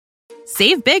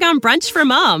Save big on brunch for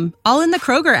mom, all in the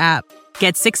Kroger app.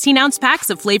 Get 16-ounce packs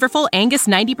of flavorful Angus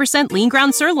 90% lean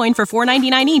ground sirloin for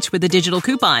 $4.99 each with a digital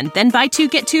coupon. Then buy 2,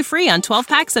 get 2 free on 12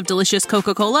 packs of delicious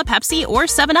Coca-Cola, Pepsi, or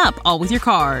 7-Up, all with your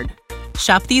card.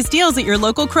 Shop these deals at your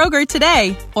local Kroger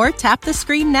today, or tap the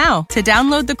screen now to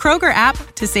download the Kroger app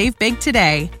to save big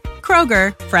today.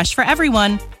 Kroger, fresh for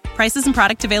everyone. Prices and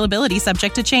product availability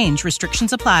subject to change.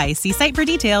 Restrictions apply. See site for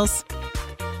details.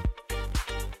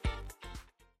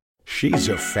 She's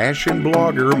a fashion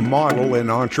blogger, model,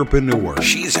 and entrepreneur.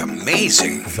 She's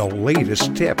amazing. The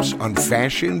latest tips on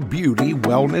fashion, beauty,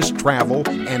 wellness, travel,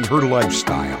 and her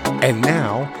lifestyle. And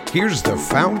now, here's the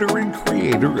founder and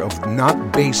creator of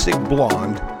Not Basic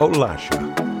Blonde,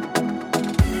 Olasha.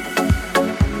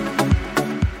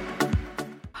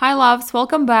 Hi loves,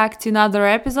 welcome back to another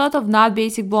episode of Not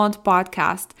Basic Blonde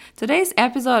podcast. Today's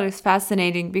episode is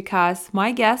fascinating because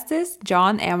my guest is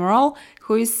John Emerald,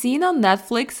 who is seen on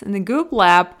Netflix in the Goop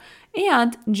Lab,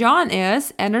 and John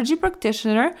is energy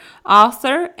practitioner,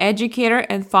 author, educator,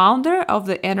 and founder of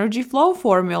the Energy Flow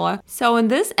Formula. So in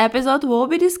this episode, we'll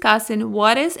be discussing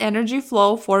what is Energy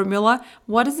Flow Formula,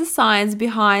 what is the science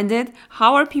behind it,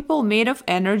 how are people made of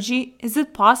energy, is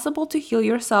it possible to heal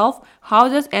yourself, how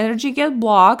does energy get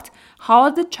blocked, how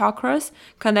are the chakras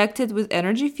connected with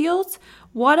energy fields,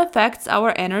 what affects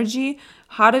our energy,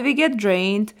 how do we get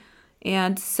drained,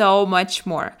 and so much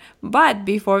more. But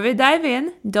before we dive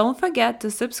in, don't forget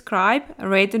to subscribe,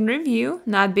 rate, and review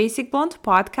Not Basic Blonde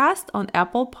podcast on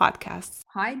Apple Podcasts.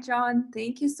 Hi, John.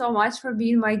 Thank you so much for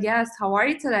being my guest. How are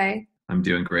you today? I'm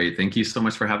doing great. Thank you so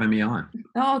much for having me on.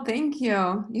 Oh, thank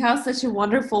you. You have such a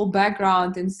wonderful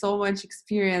background and so much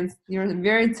experience. You're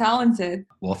very talented.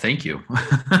 Well, thank you.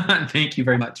 Thank you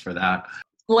very much for that.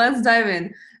 Let's dive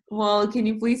in. Well, can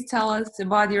you please tell us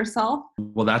about yourself?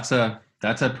 Well, that's a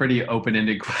pretty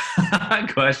open-ended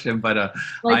question, but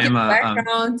like I am your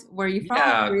background, where you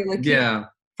from? Yeah,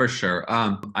 for sure.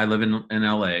 I live in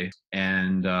LA,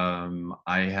 and I'm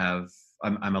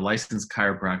a licensed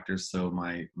chiropractor. So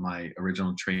my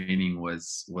original training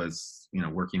was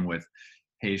working with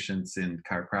patients in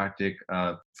chiropractic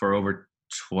for over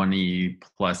 20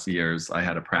 plus years. I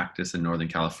had a practice in Northern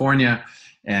California,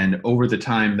 and over the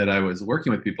time that I was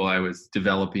working with people, I was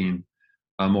developing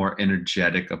a more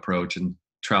energetic approach and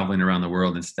traveling around the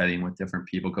world and studying with different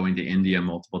people, going to India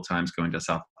multiple times, going to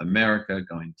South America,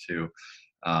 going to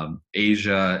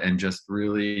Asia, and just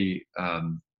really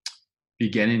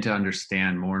beginning to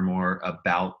understand more and more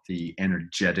about the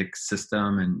energetic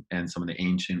system and some of the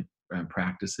ancient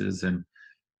practices and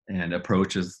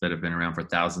approaches that have been around for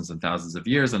thousands and thousands of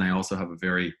years. And I also have a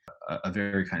very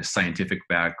kind of scientific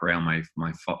background.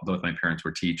 Both my parents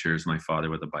were teachers. My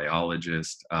father was a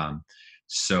biologist.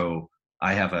 So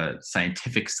I have a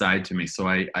scientific side to me. So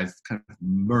I've kind of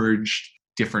merged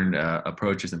different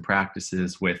approaches and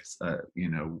practices with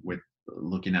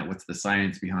looking at what's the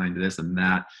science behind this and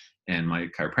that, and my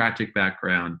chiropractic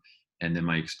background, and then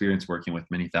my experience working with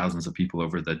many thousands of people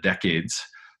over the decades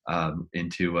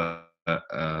into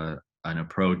an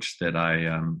approach that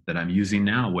I'm using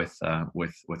now with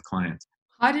clients.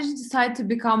 How did you decide to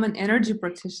become an energy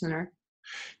practitioner?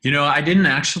 I didn't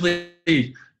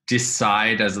actually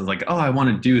decide as like, oh, I want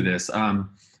to do this. I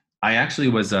actually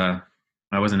was I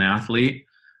was an athlete.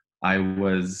 I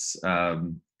was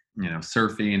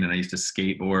surfing, and I used to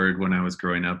skateboard when I was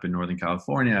growing up in Northern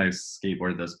California. I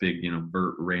skateboarded those big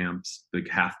vert ramps, big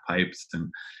half pipes,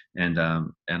 and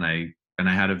I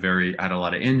had a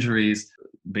lot of injuries.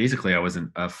 Basically, I was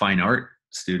a fine art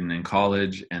student in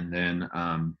college, and then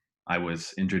I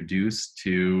was introduced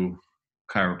to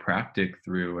chiropractic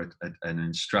through an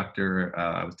instructor.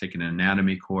 I was taking an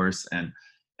anatomy course, and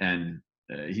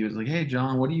he was like, "Hey,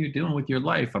 John, what are you doing with your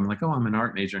life?" I'm like, "Oh, I'm an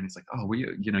art major." And he's like, "Oh, well,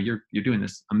 you're doing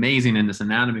this amazing in this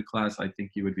anatomy class. I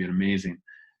think you would be amazing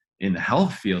in the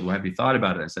health field. Well, have you thought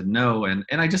about it?" I said, "No." And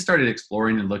I just started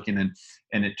exploring and looking,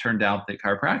 and it turned out that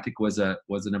chiropractic was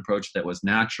an approach that was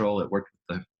natural. It worked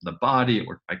with the body. It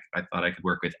worked. I thought I could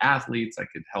work with athletes. I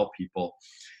could help people.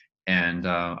 And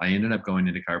I ended up going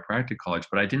into chiropractic college,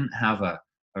 but I didn't have a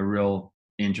real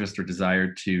interest or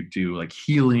desire to do like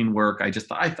healing work. I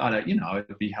thought I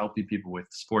would be helping people with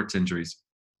sports injuries.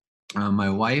 My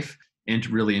wife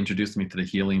really introduced me to the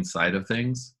healing side of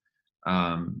things.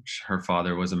 Her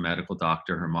father was a medical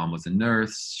doctor. Her mom was a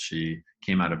nurse. She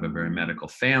came out of a very medical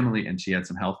family, and she had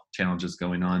some health challenges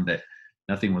going on that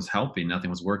nothing was helping, nothing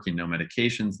was working, no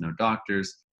medications, no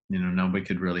doctors. Nobody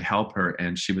could really help her,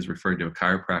 and she was referred to a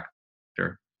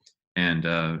chiropractor,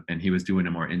 and he was doing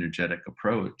a more energetic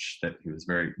approach that he was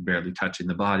very barely touching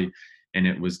the body, and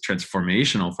it was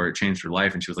transformational for it. Changed her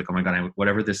life, and she was like, "Oh my God,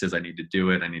 whatever this is, I need to do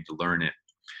it. I need to learn it."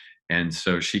 And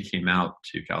so she came out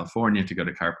to California to go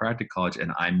to chiropractic college,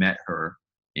 and I met her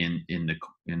in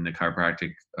the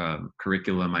chiropractic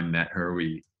curriculum. I met her.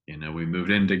 We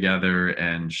moved in together,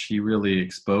 and she really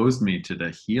exposed me to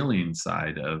the healing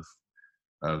side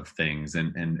of things,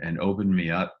 and opened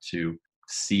me up to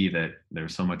see that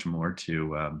there's so much more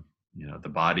to the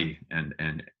body and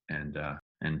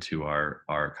to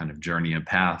our kind of journey and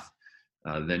path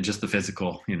than just the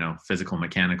physical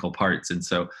mechanical parts. And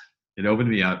so it opened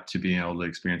me up to being able to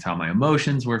experience how my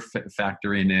emotions were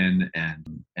factoring in,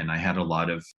 and I had a lot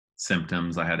of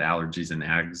symptoms. I had allergies and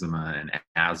eczema and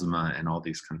asthma and all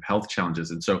these kind of health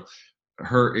challenges. And so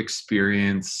her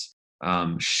experience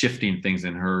shifting things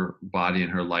in her body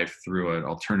and her life through an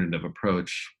alternative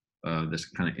approach, this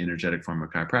kind of energetic form of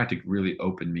chiropractic, really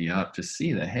opened me up to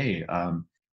see that, hey,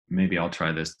 maybe I'll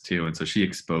try this too. And so she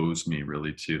exposed me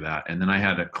really to that. And then I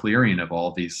had a clearing of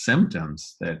all these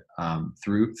symptoms that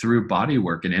through body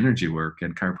work and energy work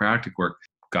and chiropractic work,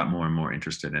 got more and more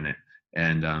interested in it.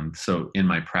 And so in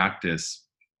my practice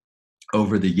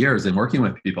over the years and working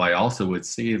with people, I also would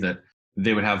see that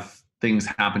they would have things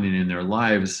happening in their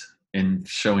lives and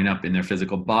showing up in their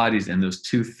physical bodies. And those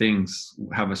two things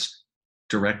have a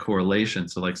direct correlation.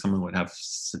 So like someone would have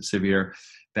severe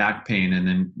back pain, and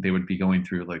then they would be going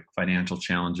through like financial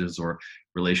challenges or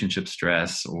relationship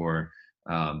stress, or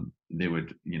they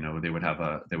would have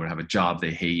a job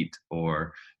they hate,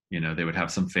 or they would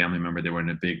have some family member they were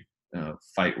in a big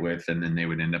fight with, and then they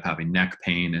would end up having neck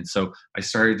pain. And so I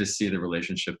started to see the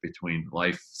relationship between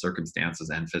life circumstances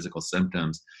and physical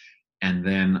symptoms. And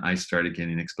then I started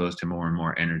getting exposed to more and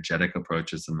more energetic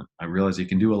approaches, and I realized you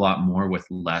can do a lot more with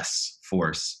less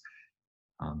force,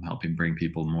 helping bring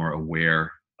people more aware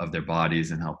of their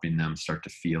bodies and helping them start to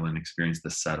feel and experience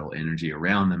the subtle energy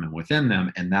around them and within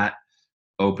them. And that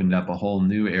opened up a whole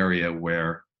new area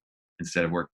where instead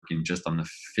of working just on the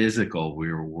physical,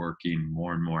 we were working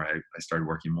more and more. I started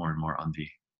working more and more on the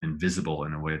invisible,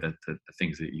 in a way that the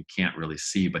things that you can't really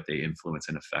see, but they influence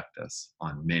and affect us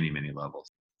on many, many levels.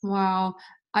 Wow.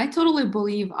 I totally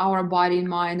believe our body and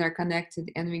mind are connected,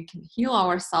 and we can heal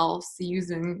ourselves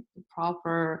using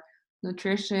proper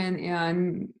nutrition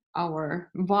and our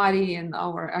body and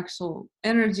our actual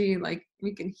energy. Like,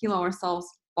 we can heal ourselves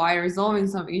by resolving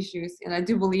some issues. And I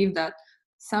do believe that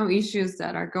some issues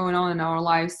that are going on in our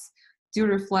lives do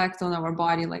reflect on our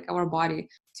body, like our body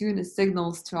doing the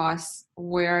signals to us,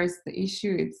 where's the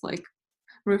issue, it's like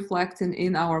reflecting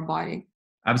in our body.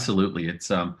 Absolutely. It's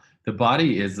the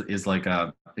body is like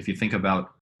if you think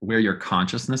about where your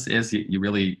consciousness is, you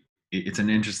really, it's an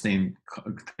interesting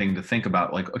thing to think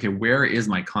about. Like, okay, where is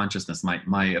my consciousness,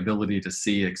 my ability to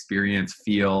see, experience,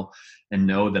 feel, and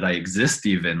know that I exist,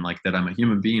 even like that I'm a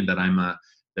human being, that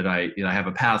I have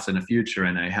a past and a future,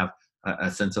 and I have a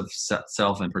sense of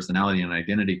self and personality and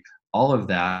identity. All of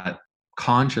that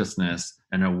consciousness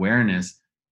and awareness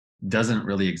doesn't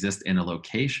really exist in a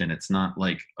location. It's not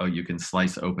like, oh, you can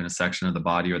slice open a section of the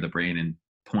body or the brain and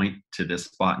point to this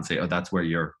spot and say, oh, that's where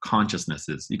your consciousness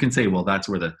is. You can say, well, that's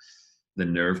where the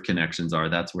nerve connections are.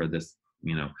 That's where this,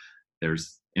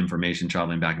 there's information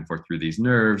traveling back and forth through these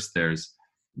nerves. There's,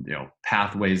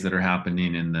 pathways that are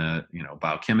happening in the,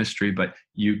 biochemistry, but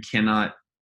you cannot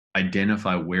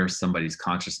identify where somebody's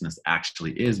consciousness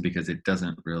actually is, because it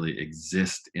doesn't really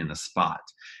exist in a spot.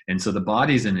 And so the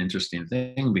body is an interesting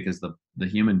thing, because the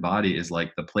human body is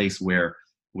like the place where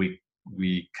we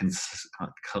can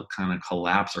kind of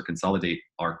collapse or consolidate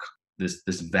our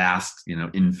this vast,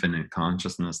 infinite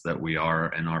consciousness that we are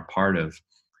and are part of,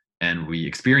 and we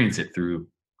experience it through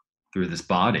this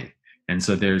body. And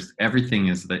so there's everything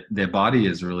is that the body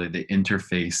is really the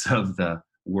interface of the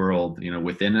world,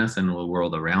 within us and the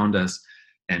world around us,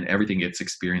 and everything gets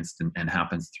experienced and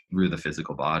happens through the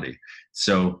physical body.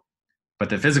 So, but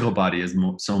the physical body is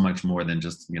so much more than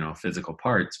just, physical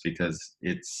parts, because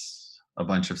it's a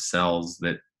bunch of cells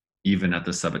that even at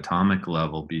the subatomic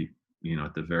level,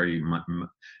 at the very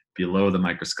below the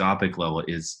microscopic level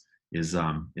is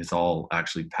all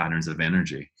actually patterns of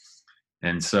energy.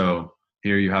 And so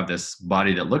here you have this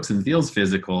body that looks and feels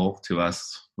physical to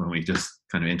us when we just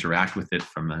kind of interact with it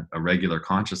from a regular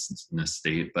consciousness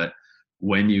state. But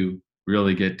when you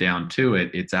really get down to it,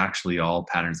 it's actually all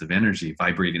patterns of energy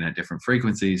vibrating at different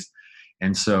frequencies.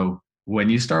 And so when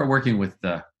you start working with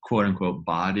the quote unquote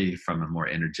body from a more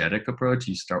energetic approach,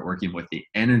 you start working with the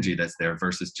energy that's there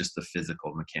versus just the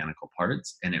physical mechanical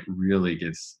parts. And it really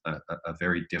gives a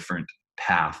very different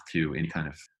path to any kind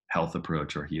of health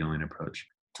approach or healing approach.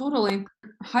 Totally.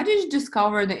 How did you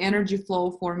discover the energy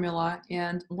flow formula,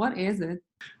 and what is it?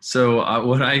 So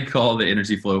what I call the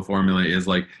energy flow formula is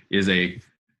a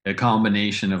a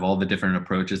combination of all the different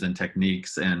approaches and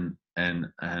techniques and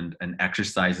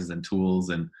exercises and tools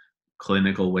and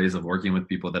clinical ways of working with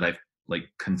people that I've like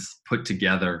put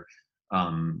together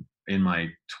in my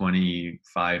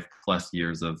 25 plus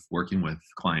years of working with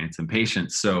clients and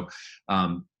patients. So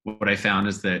what I found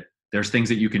is that there's things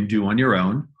that you can do on your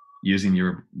own using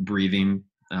your breathing,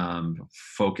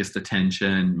 focused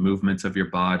attention, movements of your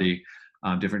body,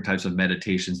 different types of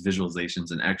meditations,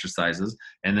 visualizations, and exercises.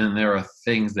 And then there are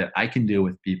things that I can do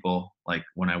with people, like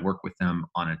when I work with them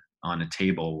on a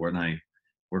table, when I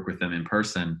work with them in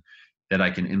person, that I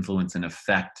can influence and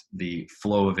affect the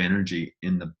flow of energy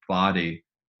in the body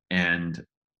and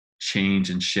change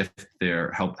and shift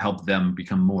help them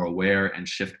become more aware and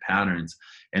shift patterns.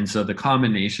 And so the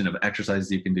combination of exercises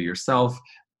you can do yourself,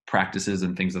 practices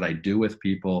and things that I do with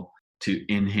people to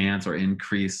enhance or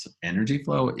increase energy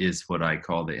flow is what I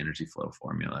call the energy flow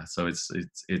formula. So it's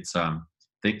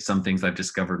some things I've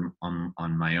discovered on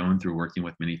my own through working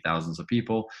with many thousands of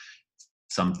people.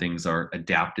 Some things are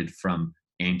adapted from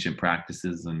ancient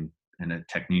practices and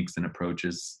techniques and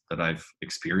approaches that I've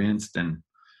experienced and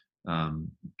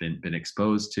been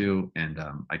exposed to, and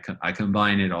I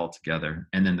combine it all together.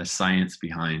 And then the science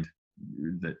behind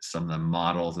some of the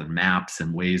models and maps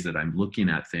and ways that I'm looking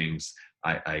at things,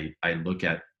 I look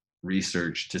at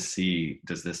research to see,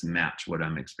 does this match what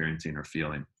I'm experiencing or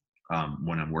feeling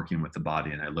when I'm working with the body,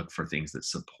 and I look for things that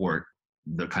support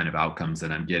the kind of outcomes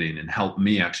that I'm getting and help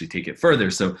me actually take it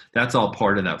further. So that's all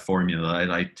part of that formula.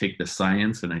 I take the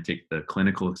science and I take the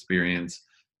clinical experience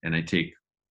and I take,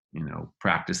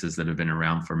 practices that have been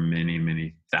around for many,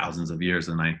 many thousands of years,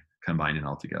 and I combine it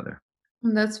all together.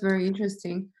 That's very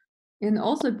interesting. And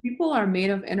also, people are made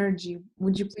of energy.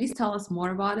 Would you please tell us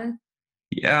more about it?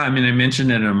 Yeah, I mean, I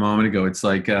mentioned it a moment ago. It's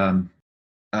like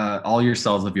all your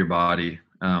cells of your body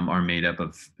are made up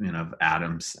of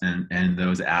atoms, and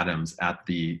those atoms at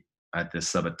the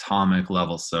subatomic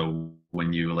level. So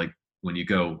when you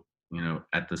go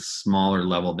at the smaller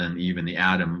level than even the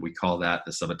atom, we call that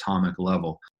the subatomic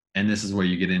level. And this is where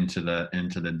you get into the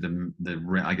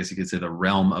I guess you could say the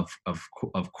realm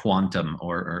of quantum,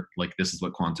 or like this is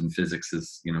what quantum physics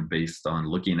is based on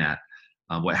looking at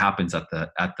what happens at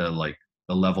the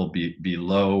level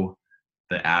below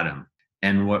the atom.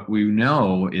 And what we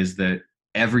know is that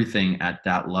everything at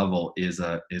that level is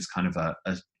kind of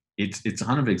it's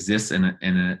kind of exists in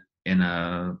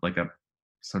a like a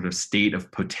sort of state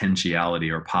of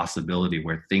potentiality or possibility,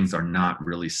 where things are not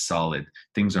really solid.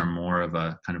 Things are more of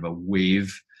a kind of a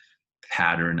wave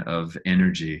pattern of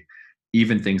energy.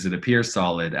 Even things that appear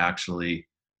solid actually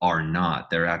are not.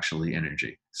 They're actually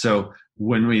energy. So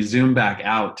when we zoom back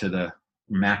out to the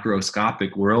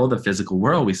macroscopic world, the physical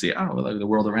world, we see, the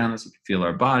world around us, we can feel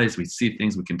our bodies, we see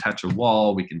things, we can touch a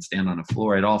wall, we can stand on a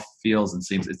floor, it all feels and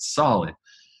seems it's solid.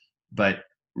 But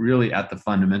really at the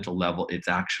fundamental level, it's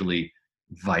actually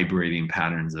vibrating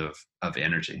patterns of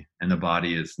energy, and the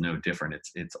body is no different.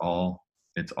 It's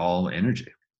all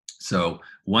energy. So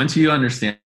once you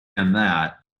understand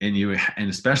that, and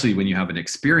especially when you have an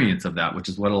experience of that, which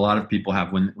is what a lot of people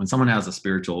have when someone has a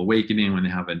spiritual awakening, when they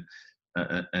have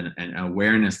an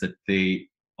awareness that they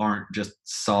aren't just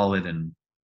solid and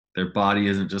their body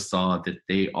isn't just solid, that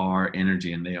they are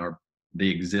energy and they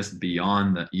exist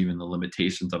beyond even the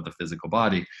limitations of the physical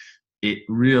body. It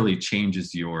really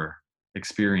changes your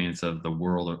experience of the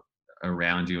world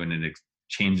around you, and it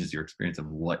changes your experience of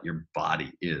what your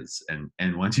body is.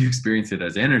 And once you experience it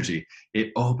as energy,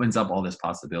 it opens up all this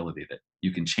possibility that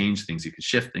you can change things, you can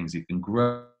shift things, you can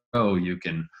grow, you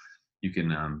can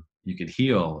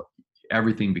heal.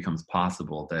 Everything becomes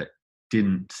possible that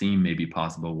didn't seem maybe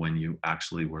possible when you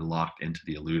actually were locked into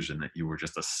the illusion that you were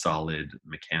just a solid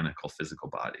mechanical physical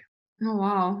body. Oh,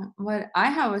 wow. But I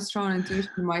have a strong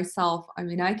intuition myself. I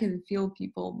mean, I can feel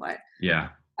people, but Yeah.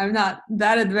 I'm not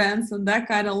that advanced on that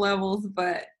kind of levels,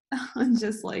 but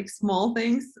just like small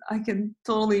things, I can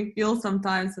totally feel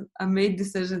sometimes. I made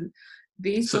decisions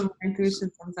based on my intuition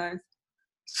sometimes.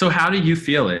 So how do you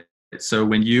feel it? So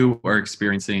when you are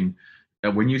experiencing,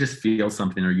 when you just feel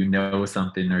something, or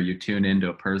something, or you tune into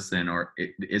a person, or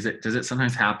does it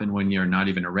sometimes happen when you're not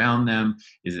even around them?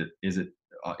 Is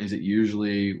it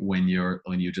usually when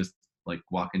you just like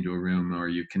walk into a room, or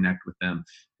you connect with them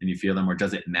and you feel them, or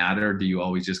does it matter? Do you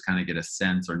always just kind of get a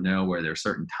sense or know where there are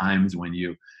certain times when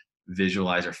you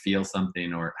visualize or feel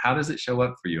something, or how does it show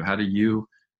up for you? How do you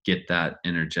get that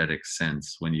energetic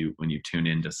sense when you tune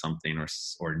into something,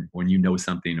 or when you know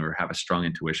something or have a strong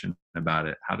intuition about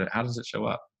it? How does it show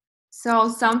up? So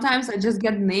sometimes I just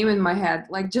get name in my head,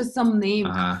 like just some name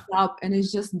Uh-huh. comes up and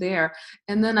it's just there.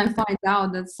 And then I find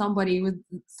out that somebody with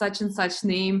such and such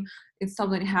name, it's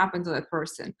something happened to that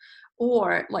person.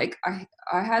 Or like I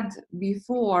had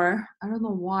before, I don't know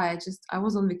why, I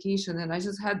was on vacation and I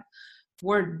just had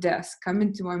word death come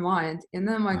into my mind. And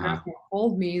then my Uh-huh. grandma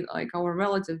told me like our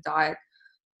relative died.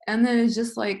 And then it's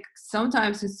just like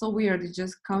sometimes it's so weird, it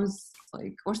just comes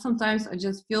like, or sometimes I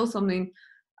just feel something,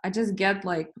 I just get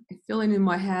like a feeling in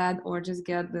my head, or just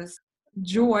get this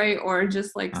joy, or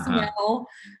just like Uh-huh. smell,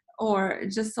 or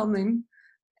just something,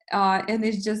 and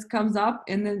it just comes up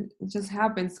and then it just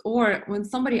happens. Or when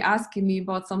somebody asking me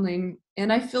about something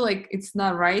and I feel like it's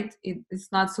not right,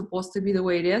 it's not supposed to be the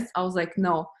way it is, I was like,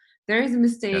 no, there is a Yeah.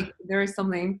 mistake, there is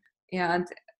something, and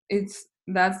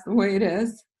that's the way it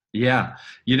is. Yeah,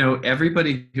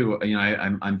 everybody who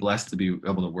I'm blessed to be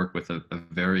able to work with a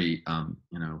very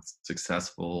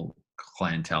successful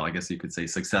clientele. I guess you could say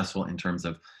successful in terms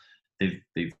of they've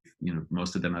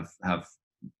most of them have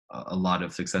a lot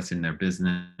of success in their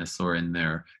business or in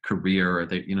their career, or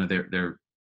they've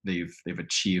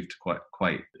achieved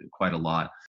quite a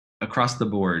lot across the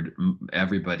board.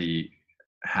 Everybody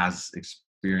has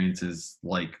experiences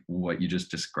like what you just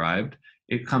described.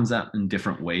 It comes out in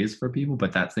different ways for people,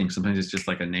 but that thing sometimes it's just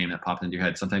like a name that pops into your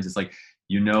head. Sometimes it's like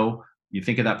you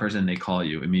think of that person, they call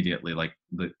you immediately, like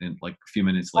a few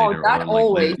minutes Oh, later, that or like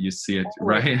always, you see it,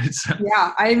 always. right?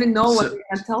 Yeah, I even know what So, they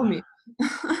can tell me.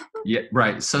 yeah,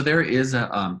 right. So there is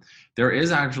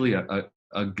actually a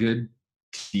good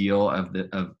deal of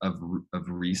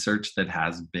research that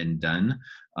has been done.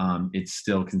 It's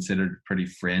still considered pretty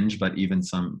fringe, but even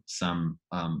some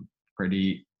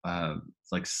pretty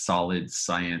like solid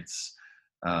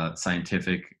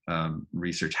scientific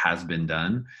research has been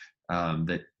done.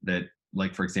 That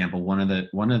like for example, one of the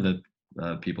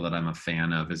people that I'm a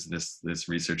fan of is this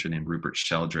researcher named Rupert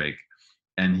Sheldrake,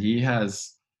 and he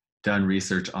has done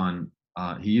research on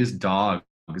he used dogs,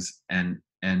 and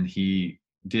he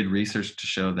did research to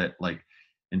show that like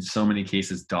in so many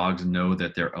cases dogs know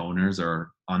that their owners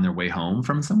are on their way home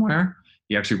from somewhere.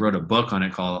 He actually wrote a book on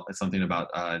it called something about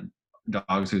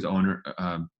dogs whose owner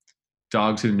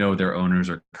dogs who know their owners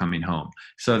are coming home.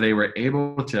 So they were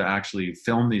able to actually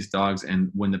film these dogs,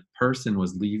 and when the person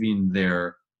was leaving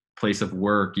their place of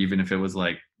work, even if it was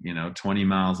like 20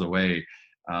 miles away,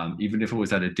 even if it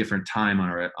was at a different time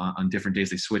on different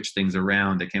days, they switched things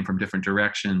around. They came from different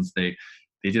directions. They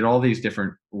did all these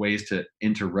different ways to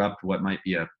interrupt what might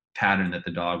be a pattern that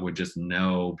the dog would just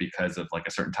know because of like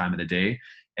a certain time of the day.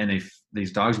 And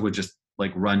these dogs would just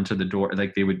like run to the door,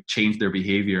 like they would change their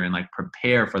behavior and like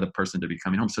prepare for the person to be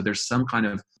coming home. So there's some kind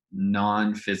of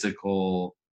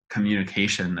non-physical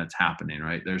communication that's happening,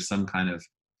 right? There's some kind of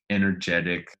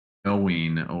energetic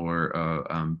knowing, or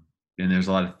and there's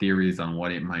a lot of theories on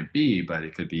what it might be, but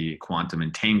it could be quantum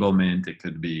entanglement. It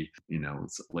could be,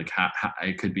 like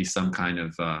it could be some kind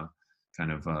of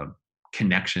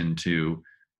connection to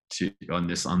on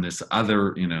this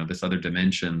other this other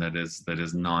dimension that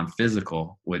is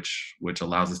non-physical, which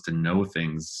allows us to know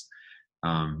things.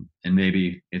 And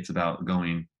maybe it's about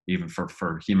going even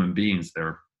for human beings. There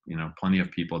are plenty of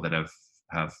people that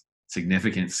have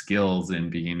significant skills in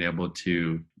being able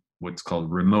to what's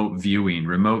called remote viewing.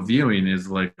 Remote viewing is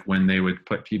like when they would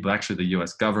put people, actually the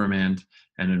US government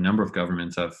and a number of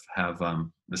governments have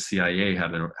the CIA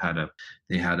had a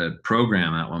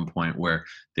program at one point where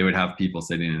they would have people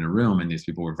sitting in a room, and these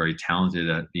people were very talented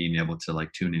at being able to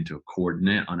like tune into a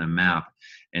coordinate on a map,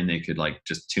 and they could like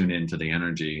just tune into the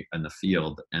energy in the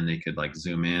field, and they could like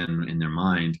zoom in their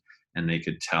mind, and they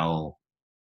could tell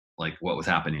like what was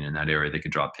happening in that area. They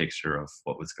could draw a picture of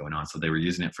what was going on. So they were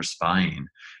using it for spying.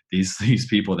 These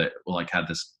people that like had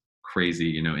this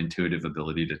crazy, intuitive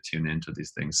ability to tune into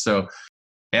these things. So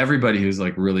everybody who's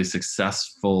like really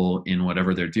successful in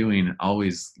whatever they're doing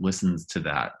always listens to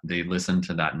that. They listen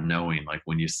to that knowing, like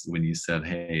when you said,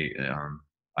 hey,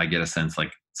 I get a sense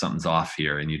like something's off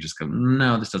here, and you just go,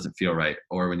 no, this doesn't feel right.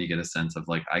 Or when you get a sense of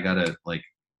like, I gotta like,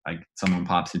 someone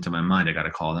pops into my mind, I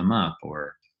gotta call them up.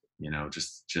 Or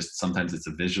just sometimes it's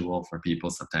a visual for people,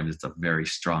 sometimes it's a very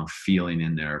strong feeling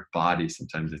in their body,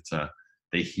 sometimes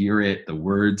they hear it, the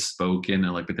words spoken,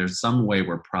 and like, but there's some way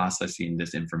we're processing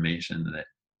this information, that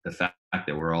the fact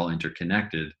that we're all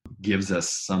interconnected gives us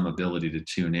some ability to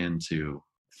tune into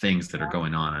things that are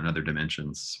going on in other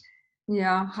dimensions.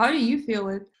 Yeah, how do you feel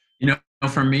it?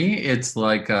 For me, it's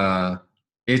like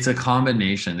it's a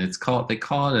combination. They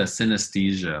call it a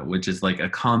synesthesia, which is like a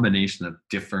combination of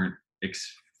different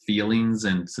feelings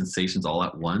and sensations all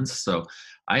at once. So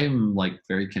I am like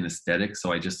very kinesthetic,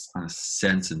 so I just kind of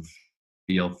sense and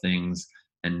feel things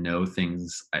and know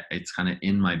things. It's kind of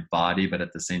in my body, but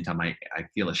at the same time, I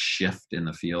feel a shift in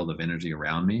the field of energy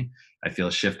around me. I feel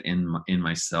a shift in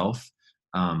myself.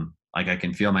 Like I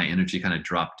can feel my energy kind of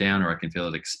drop down, or I can feel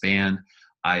it expand.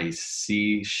 I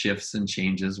see shifts and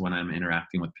changes when I'm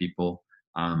interacting with people.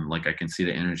 Like I can see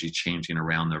the energy changing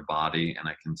around their body, and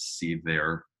I can see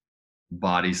their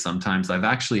body. Sometimes I've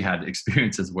actually had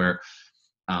experiences where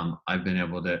I've been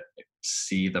able to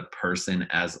see the person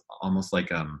as almost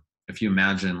like if you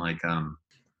imagine like well,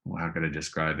 how could I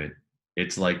describe it?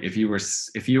 It's like if you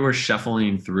were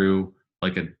shuffling through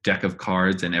like a deck of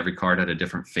cards, and every card had a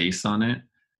different face on it,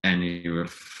 and you were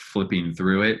flipping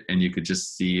through it, and you could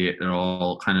just see it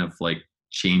all kind of like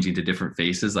changing to different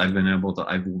faces. I've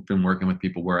been working with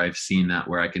people where I've seen that,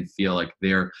 where I can feel like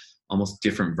they're almost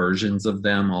different versions of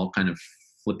them, all kind of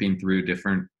flipping through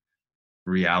different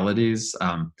realities.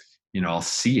 I'll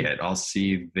see it. I'll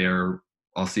see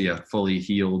a fully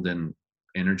healed and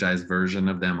energized version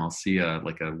of them. I'll see a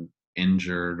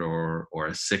injured or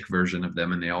a sick version of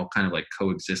them, and they all kind of like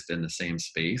coexist in the same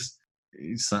space.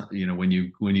 So, when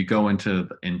you go into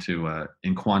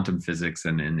in quantum physics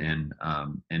and in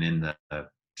the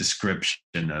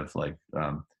description of like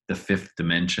the fifth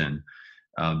dimension,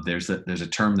 there's a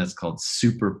term that's called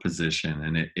superposition,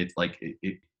 and it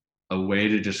a way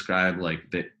to describe like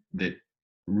that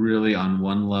really on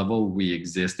one level we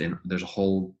exist in. There's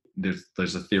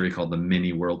a theory called the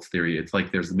many worlds theory. It's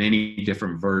like there's many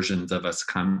different versions of us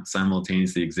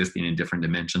simultaneously existing in different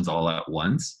dimensions all at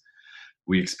once.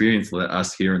 We experience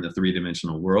us here in the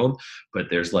three-dimensional world, but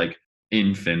there's like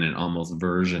infinite almost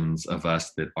versions of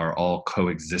us that are all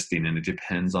coexisting, and it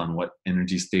depends on what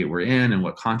energy state we're in and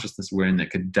what consciousness we're in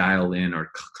that could dial in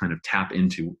or kind of tap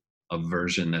into a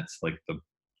version that's like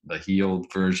the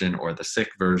healed version or the sick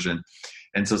version.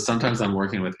 And so sometimes I'm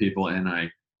working with people, and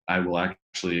I will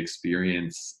actually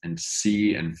experience and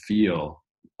see and feel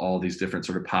all these different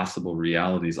sort of possible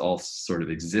realities all sort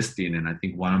of existing. And I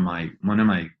think one of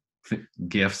my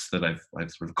gifts that I've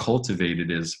sort of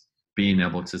cultivated is being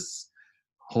able to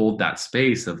hold that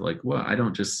space of like, well, I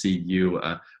don't just see you.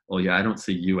 I don't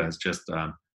see you as just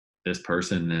this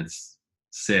person that's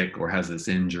sick or has this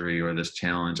injury or this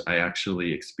challenge. I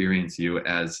actually experience you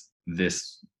as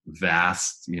this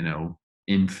vast,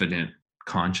 infinite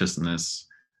consciousness,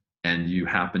 and you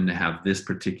happen to have this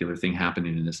particular thing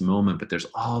happening in this moment, but there's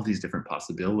all these different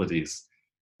possibilities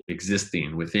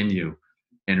existing within you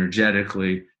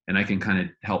energetically, and I can kind of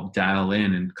help dial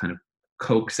in and kind of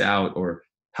coax out or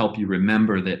help you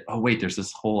remember that, oh wait, there's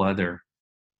this whole other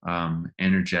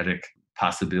energetic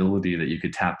possibility that you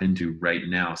could tap into right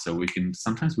now. So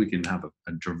sometimes we can have a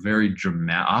very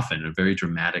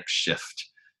dramatic shift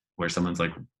where someone's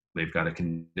like, they've got a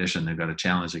condition, they've got a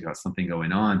challenge, they've got something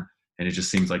going on, and it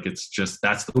just seems like it's just,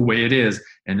 that's the way it is.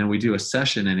 And then we do a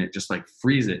session and it just like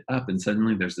frees it up, and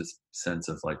suddenly there's this sense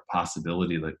of like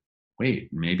possibility, like, wait,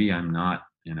 maybe I'm not,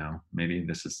 maybe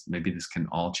this can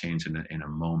all change in a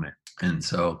moment. And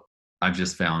so I've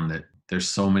just found that there's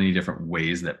so many different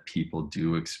ways that people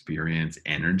do experience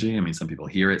energy. I mean, some people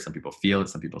hear it, some people feel it,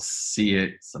 some people see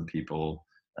it, some people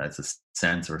it's a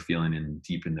sense or feeling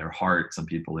deep in their heart. Some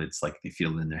people it's like they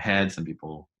feel it in their head. Some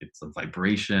people it's a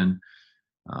vibration.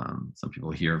 Some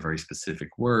people hear very specific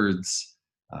words.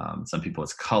 Some people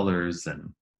it's colors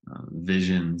and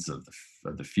visions of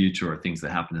the future or things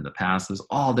that happened in the past. There's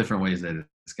all different ways that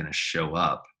it's going to show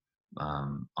up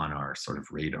on our sort of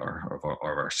radar or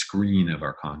our screen of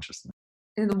our consciousness.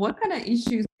 And what kind of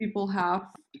issues people have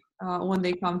when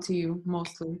they come to you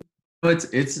mostly?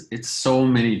 It's so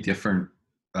many different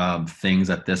things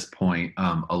at this point.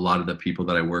 A lot of the people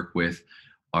that I work with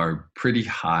are pretty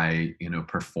high,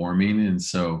 performing. And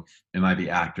so it might be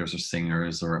actors or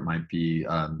singers, or it might be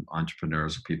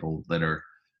entrepreneurs or people that are,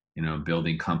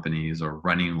 building companies or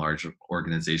running large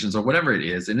organizations or whatever it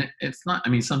is. And it's not, I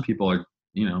mean, some people are,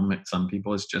 some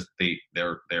people it's just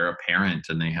they're a parent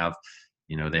and they have,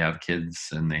 they have kids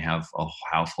and they have a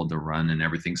household to run and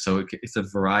everything. So it's a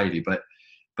variety,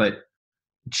 but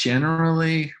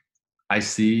generally I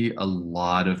see a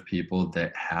lot of people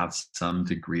that have some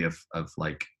degree of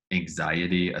like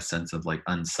anxiety, a sense of like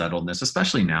unsettledness,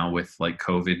 especially now with like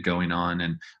COVID going on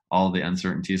and all the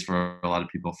uncertainties for a lot of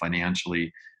people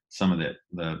financially, some of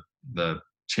the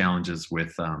challenges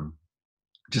with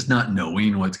just not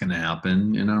knowing what's going to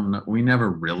happen. We never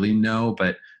really know,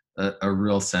 but a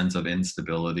real sense of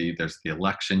instability. There's the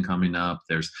election coming up.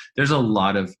 There's a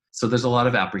lot of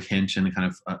apprehension, kind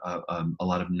of a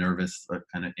lot of nervous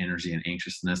kind of energy and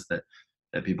anxiousness that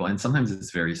people, and sometimes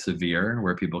it's very severe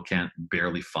where people can't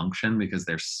barely function because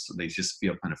they just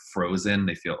feel kind of frozen.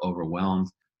 They feel overwhelmed.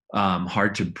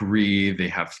 hard to breathe. They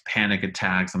have panic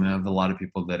attacks. I mean, I have a lot of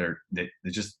people that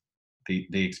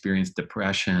they experience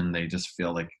depression. They just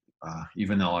feel like,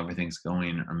 even though everything's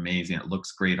going amazing, it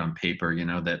looks great on paper,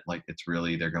 that like it's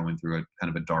really, they're going through a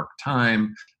kind of a dark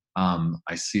time.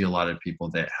 I see a lot of people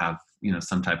that have,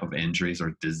 some type of injuries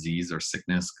or disease or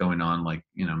sickness going on. Like,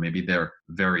 maybe they're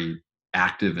very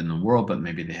active in the world, but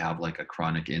maybe they have like a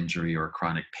chronic injury or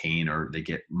chronic pain, or they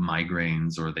get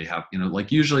migraines, or they have,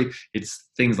 like usually it's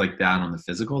things like that on the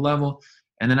physical level.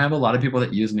 And then I have a lot of people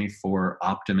that use me for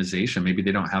optimization. Maybe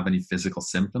they don't have any physical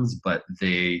symptoms, but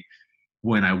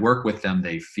when I work with them,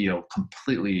 they feel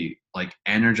completely like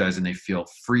energized, and they feel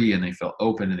free, and they feel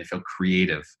open, and they feel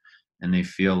creative, and they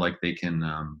feel like they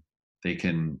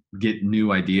can get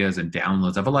new ideas and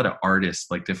downloads. I have a lot of artists,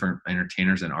 like different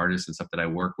entertainers and artists and stuff that I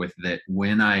work with, that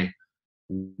when I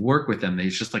work with them,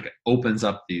 it's just like opens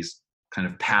up these kind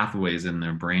of pathways in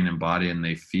their brain and body, and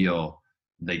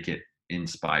they get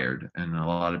inspired. And a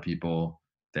lot of people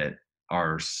that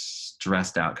are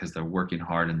stressed out because they're working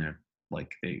hard, and they're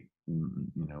like,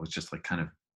 it's just like kind of,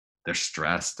 they're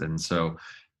stressed. And so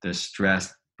the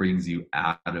stress brings you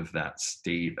out of that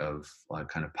state of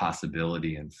kind of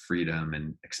possibility and freedom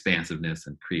and expansiveness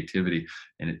and creativity,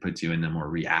 and it puts you in a more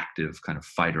reactive kind of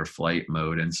fight or flight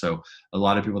mode. And so a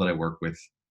lot of people that I work with,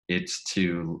 it's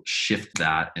to shift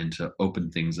that and to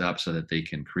open things up so that they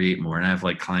can create more. And I have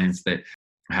like clients that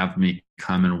have me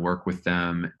come and work with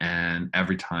them, and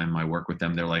every time I work with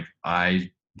them, they're like,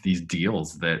 these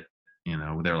deals that,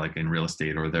 they're like in real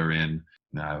estate, or they're in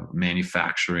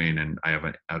manufacturing. And I have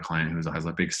a client who has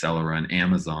a big seller on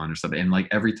Amazon or something. And like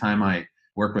every time I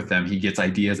work with them, he gets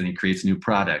ideas and he creates new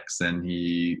products, and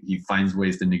he finds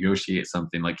ways to negotiate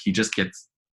something. Like he just gets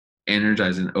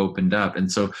energized and opened up.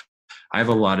 And so I have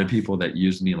a lot of people that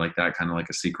use me like that, kind of like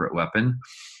a secret weapon.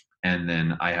 And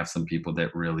then I have some people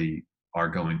that really are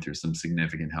going through some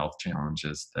significant health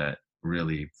challenges, that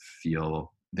really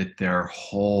feel that their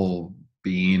whole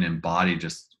being and body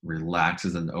just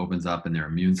relaxes and opens up, and their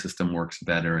immune system works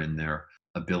better, and their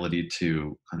ability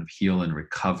to kind of heal and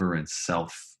recover and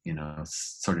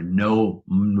sort of know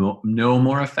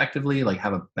more effectively, like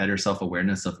have a better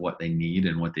self-awareness of what they need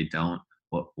and what they don't,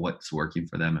 what's working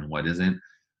for them and what isn't,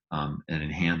 and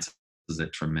enhances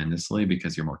it tremendously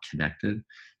because you're more connected.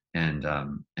 And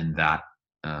that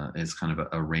is kind of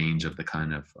a range of the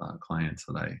kind of clients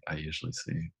that I usually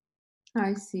see.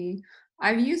 I see.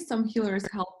 I've used some healers'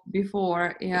 help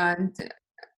before, and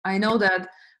I know that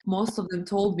most of them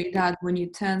told me that when you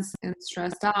tense and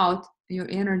stressed out, your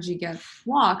energy gets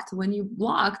blocked. When you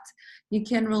blocked, you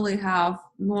can't really have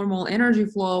normal energy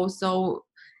flow. So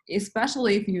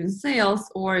especially if you're in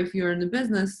sales, or if you're in the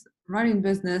business, running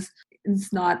business,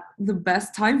 it's not the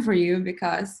best time for you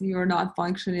because you're not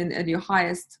functioning at your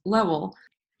highest level.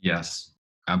 Yes,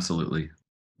 absolutely.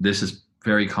 This is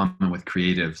very common with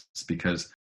creatives,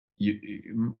 because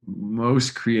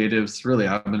most creatives, really,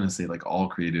 I'm going to say like all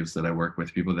creatives that I work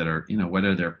with, people that are,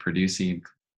 whether they're producing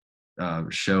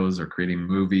shows or creating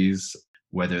movies,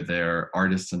 whether they're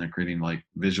artists and they're creating like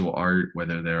visual art,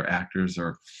 whether they're actors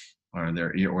or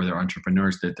they're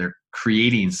entrepreneurs, that they're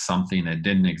creating something that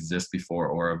didn't exist before,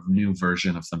 or a new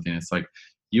version of something. It's like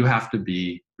you have to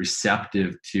be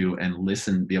receptive to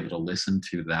and be able to listen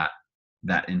to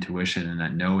that intuition and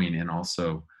that knowing, and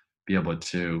also be able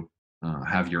to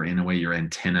have your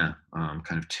antenna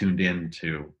kind of tuned in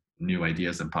to new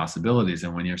ideas and possibilities.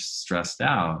 And when you're stressed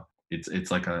out,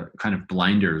 it's like a kind of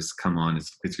blinders come on.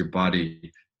 It's your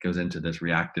body goes into this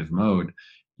reactive mode.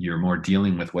 You're more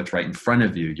dealing with what's right in front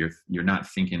of you. You're not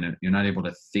thinking, you're not able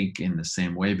to think in the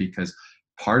same way, because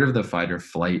part of the fight or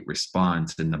flight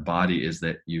response in the body is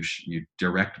that you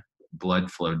direct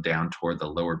blood flow down toward the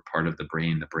lower part of the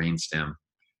brain, the brainstem,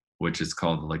 which is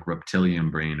called like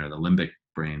reptilian brain or the limbic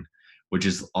brain, which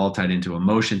is all tied into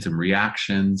emotions and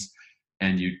reactions.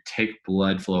 And you take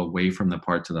blood flow away from the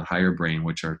parts of the higher brain,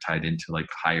 which are tied into like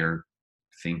higher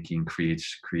thinking,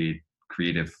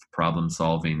 creative problem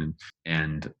solving,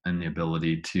 and the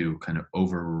ability to kind of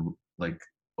overrule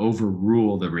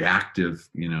the reactive,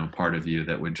 part of you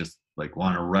that would just like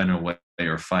want to run away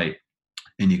or fight.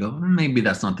 And you go, maybe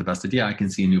that's not the best idea. I can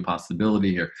see a new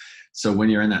possibility here. So when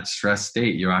you're in that stress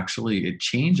state, it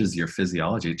changes your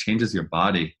physiology, it changes your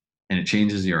body, and it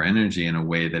changes your energy in a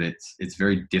way that it's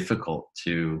very difficult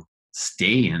to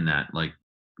stay in that like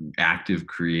active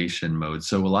creation mode.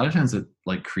 So a lot of times,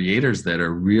 like creators that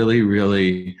are really,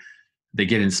 really, they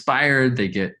get inspired, they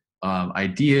get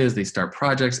ideas, they start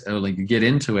projects, or like you get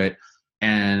into it,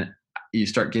 and you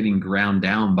start getting ground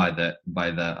down by the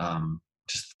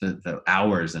just the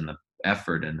hours and the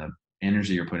effort and the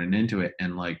energy you're putting into it,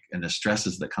 and the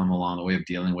stresses that come along the way of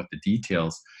dealing with the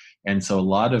details. And so a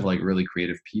lot of like really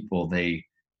creative people, they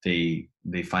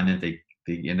find that they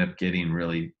end up getting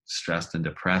really stressed and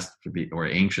depressed or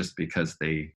anxious because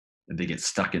they get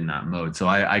stuck in that mode. So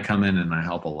I come in and I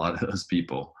help a lot of those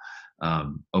people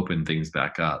open things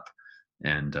back up,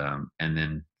 and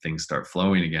then things start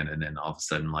flowing again. And then all of a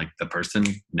sudden, like that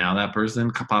person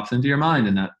pops into your mind,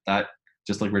 and that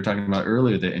just like we were talking about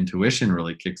earlier, the intuition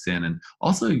really kicks in. And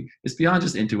also it's beyond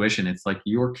just intuition. It's like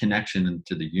your connection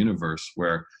into the universe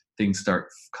where things start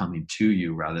coming to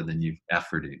you rather than you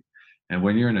efforting. And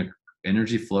when you're in a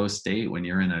energy flow state, when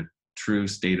you're in a true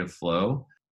state of flow,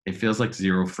 it feels like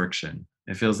zero friction.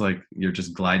 It feels like you're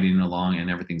just gliding along and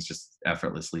everything's just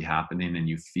effortlessly happening, and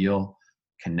you feel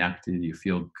connected, you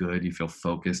feel good, you feel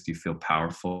focused, you feel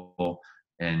powerful,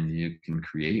 and you can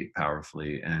create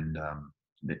powerfully. And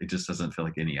it just doesn't feel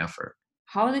like any effort.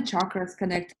 How are the chakras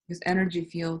connect with energy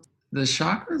field? The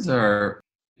chakras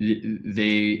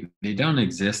they don't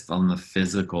exist in the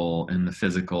physical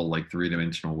like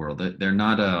three-dimensional world. They're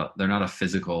not a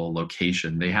physical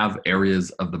location. They have areas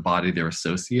of the body they're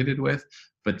associated with,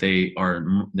 but they're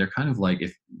kind of like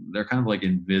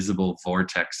invisible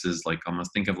vortexes. Like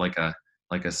almost think of like a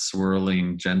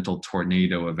swirling gentle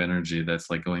tornado of energy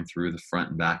that's like going through the front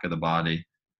and back of the body,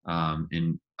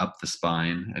 in up the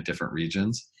spine at different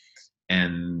regions.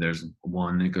 And there's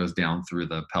one that goes down through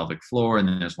the pelvic floor, and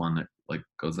then there's one that like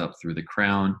goes up through the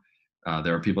crown.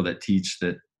 There are people that teach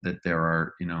that there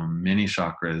are many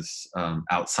chakras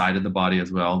outside of the body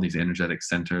as well. These energetic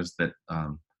centers that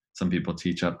some people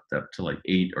teach up to like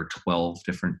 8 or 12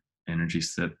 different energy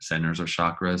centers or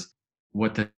chakras.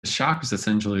 What the chakras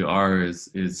essentially are is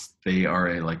they are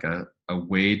a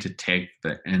way to take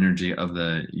the energy of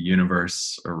the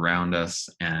universe around us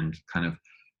and kind of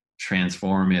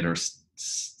transform it or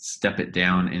step it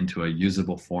down into a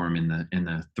usable form in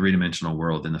the three-dimensional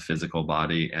world, in the physical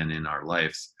body and in our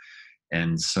lives.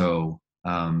 And so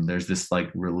there's this like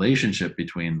relationship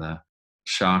between the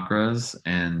chakras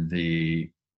and the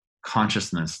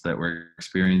consciousness that we're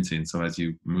experiencing. So as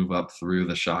you move up through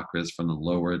the chakras from the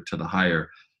lower to the higher,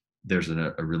 there's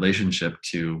a relationship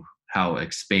to how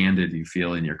expanded you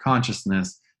feel in your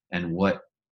consciousness and what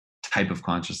type of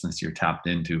consciousness you're tapped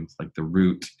into. Like the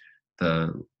root,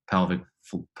 the pelvic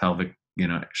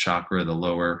chakra, the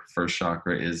lower first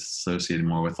chakra, is associated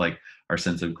more with like our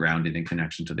sense of grounding and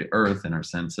connection to the earth, and our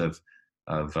sense of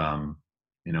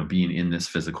being in this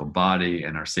physical body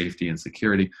and our safety and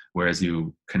security. Whereas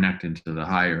you connect into the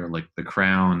higher, like the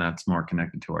crown, that's more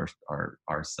connected to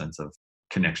our sense of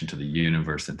connection to the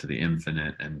universe and to the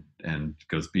infinite, and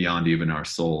goes beyond even our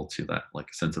soul to that like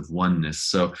a sense of oneness.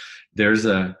 So there's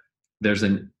a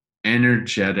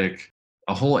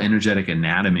whole energetic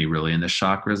anatomy really, and the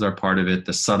chakras are part of it.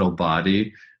 The subtle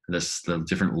body, the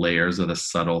different layers of the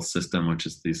subtle system, which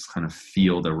is this kind of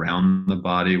field around the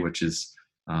body, which is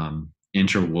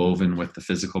interwoven with the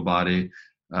physical body.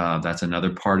 That's another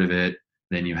part of it.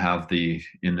 Then you have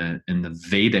in the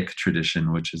Vedic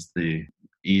tradition, which is the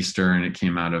Eastern. It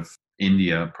came out of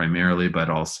India primarily, but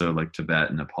also like Tibet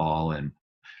and Nepal and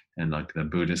like the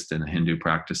Buddhist and the Hindu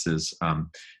practices.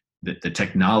 The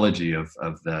technology of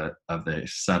the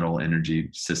subtle energy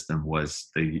system was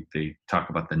they talk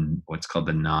about what's called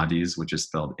the nadis, which is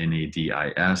spelled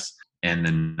NADIS, and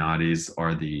the nadis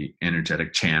are the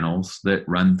energetic channels that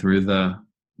run through the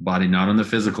body, not on the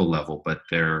physical level, but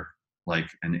they're like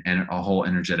a whole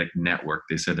energetic network.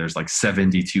 They said there's like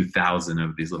 72,000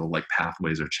 of these little like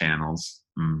pathways or channels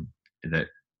that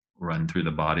run through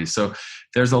the body. So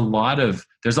there's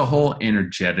a whole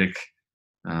energetic,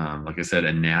 like I said,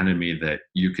 anatomy that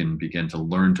you can begin to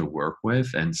learn to work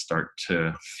with and start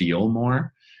to feel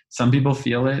more. Some people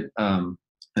feel it.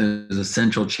 There's a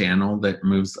central channel that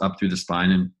moves up through the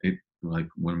spine, and it, like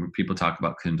when people talk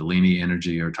about Kundalini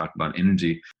energy or talk about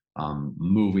energy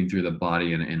moving through the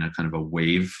body in a kind of a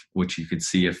wave, which you can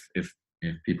see if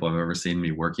people have ever seen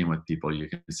me working with people, you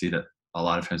can see that a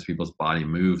lot of times people's body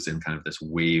moves in kind of this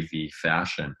wavy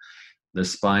fashion. The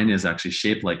spine is actually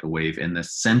shaped like a wave, and the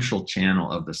central channel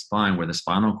of the spine, where the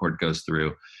spinal cord goes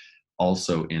through,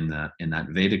 also in that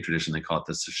Vedic tradition, they call it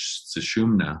the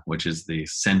Sushumna, which is the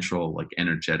central like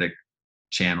energetic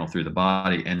channel through the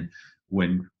body. And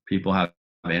when people have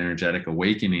energetic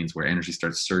awakenings where energy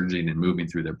starts surging and moving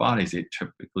through their bodies, it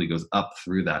typically goes up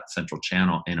through that central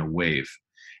channel in a wave.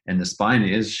 And the spine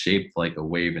is shaped like a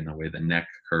wave in the way the neck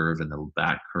curve and the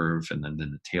back curve and then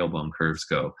the tailbone curves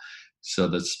go. So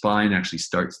the spine actually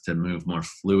starts to move more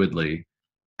fluidly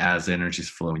as energy is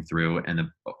flowing through, and the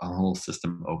whole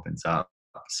system opens up.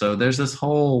 So there's this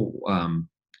whole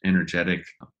energetic,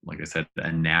 like I said,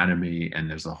 anatomy, and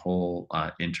there's a whole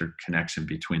interconnection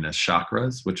between the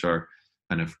chakras, which are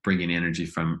kind of bringing energy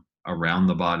from around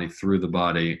the body through the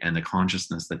body, and the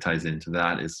consciousness that ties into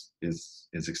that is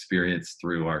experienced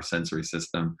through our sensory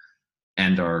system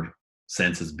and our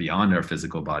senses beyond our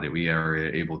physical body. We are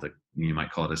able to, you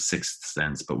might call it a sixth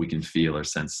sense, but we can feel or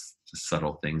sense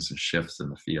subtle things and shifts in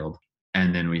the field.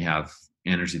 And then we have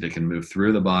energy that can move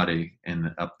through the body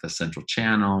and up the central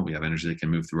channel. We have energy that can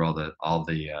move through all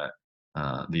the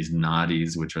these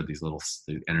nadis, which are these little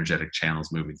energetic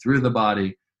channels moving through the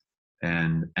body.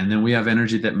 And then we have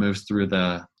energy that moves through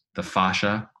the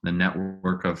fascia, the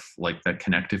network of like the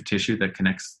connective tissue that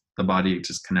connects the body.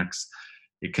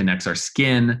 It connects our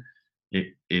skin.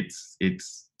 It's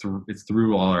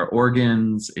through all our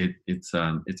organs.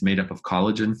 It's made up of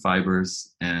collagen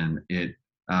fibers, and it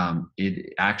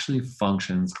actually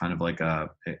functions kind of like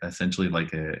essentially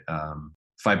like a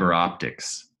fiber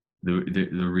optics. The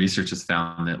research has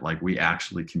found that like we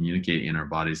actually communicate in our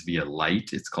bodies via light.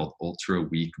 It's called ultra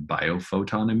weak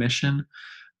biophoton emission.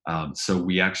 So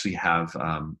we actually have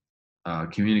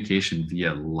communication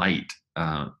via light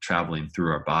traveling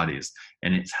through our bodies,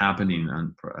 and it's happening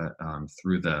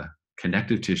through the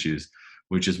connective tissues,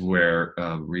 which is where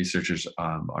researchers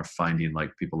are finding,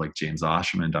 like people like James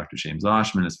Oschman. Dr. James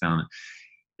Oschman has found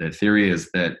that the theory is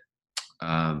that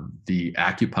the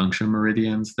acupuncture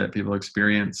meridians that people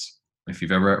experience, if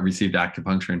you've ever received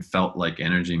acupuncture and felt like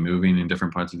energy moving in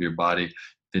different parts of your body,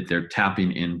 that they're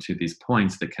tapping into these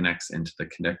points that connects into the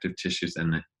connective tissues,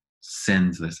 and that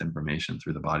sends this information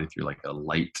through the body through like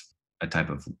a type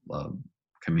of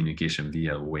communication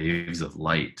via waves of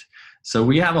light. So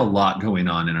we have a lot going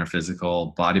on in our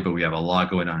physical body, but we have a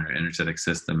lot going on in our energetic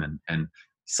system, and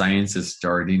science is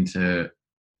starting to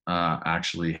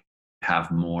actually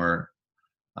have more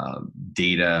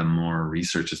data, more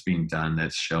research is being done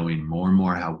that's showing more and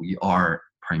more how we are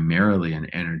primarily an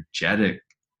energetic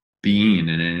being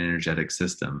in an energetic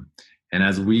system. And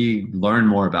as we learn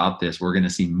more about this, we're going to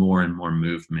see more and more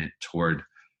movement toward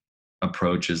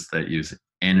approaches that use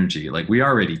energy. Like we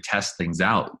already test things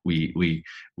out.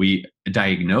 We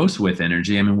diagnose with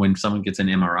energy. I mean, when someone gets an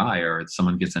MRI or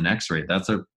someone gets an X-ray,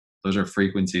 those are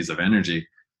frequencies of energy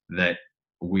that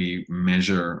we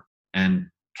measure and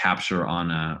capture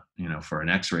on for an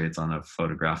X-ray, it's on a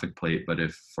photographic plate. But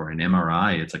if for an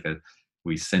MRI, it's like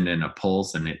we send in a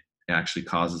pulse, and it actually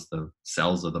causes the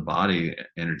cells of the body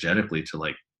energetically to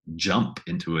like jump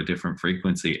into a different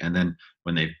frequency. And then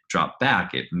when they drop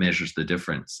back, it measures the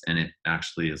difference. And it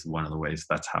actually is one of the ways,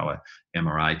 that's how a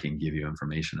MRI can give you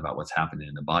information about what's happening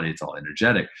in the body. It's all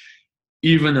energetic.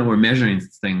 Even though we're measuring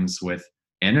things with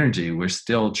energy, we're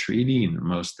still treating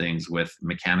most things with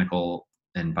mechanical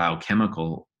and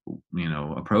biochemical,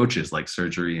 approaches like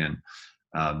surgery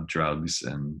and drugs.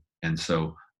 And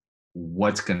so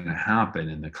what's going to happen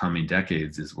in the coming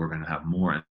decades is we're going to have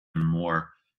more and more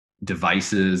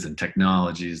devices and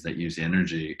technologies that use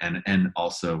energy, and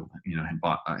also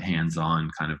hands-on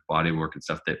kind of body work and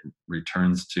stuff that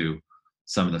returns to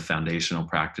some of the foundational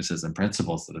practices and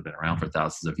principles that have been around for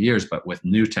thousands of years. But with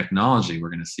new technology, we're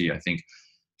going to see, I think,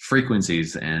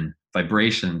 frequencies and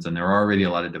vibrations, and there are already a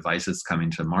lot of devices coming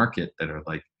to market that are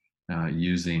like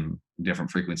using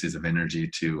different frequencies of energy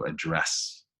to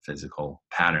address physical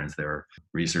patterns. There are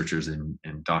researchers and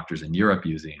doctors in Europe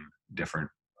using different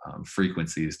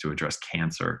frequencies to address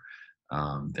cancer.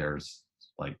 There's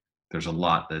a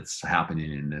lot that's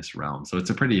happening in this realm. So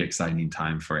it's a pretty exciting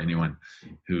time for anyone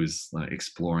who's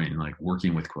exploring, like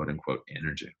working with quote unquote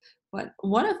energy.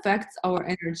 What affects our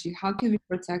energy? How can we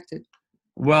protect it?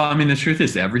 Well, I mean, the truth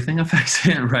is everything affects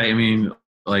it, right? I mean,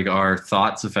 like our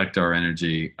thoughts affect our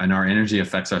energy, and our energy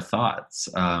affects our thoughts.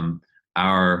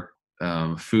 Our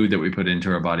food that we put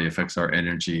into our body affects our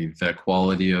energy. The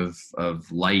quality of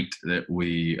light that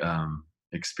we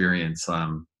experience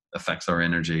affects our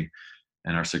energy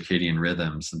and our circadian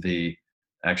rhythms. The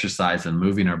exercise and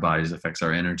moving our bodies affects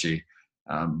our energy.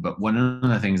 But one of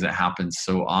the things that happens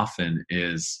so often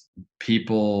is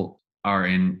people are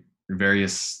in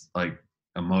various like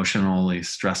emotionally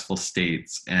stressful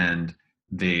states, and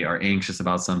they are anxious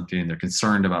about something, they're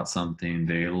concerned about something,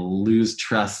 they lose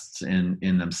trust in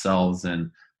themselves, and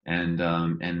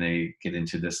they get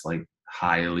into this like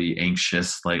highly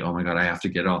anxious, like, oh my God, I have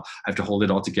to hold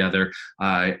it all together.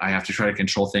 I have to try to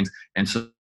control things. And so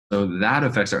that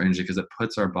affects our energy because it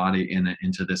puts our body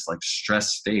into this like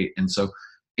stress state. And so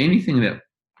anything that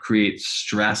creates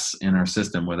stress in our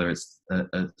system, whether it's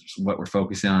what we're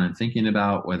focusing on and thinking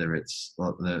about, whether it's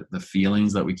the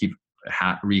feelings that we keep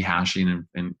rehashing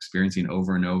and experiencing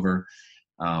over and over,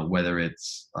 whether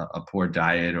it's a poor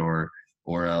diet or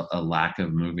or a lack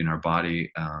of moving our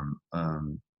body,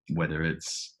 whether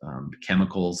it's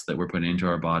chemicals that we're putting into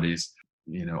our bodies,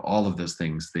 all of those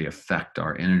things, they affect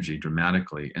our energy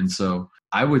dramatically. And so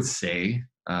I would say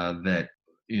that,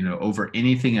 over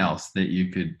anything else that you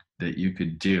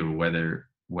could do,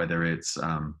 whether it's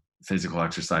physical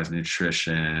exercise,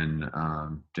 nutrition,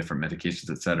 different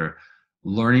medications, et cetera,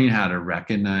 learning how to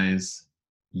recognize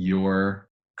your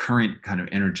current kind of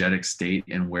energetic state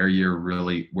and where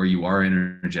you are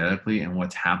energetically and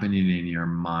what's happening in your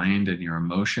mind and your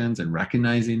emotions, and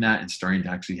recognizing that and starting to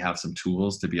actually have some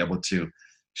tools to be able to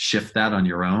shift that on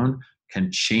your own can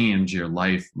change your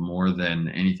life more than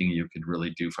anything you could really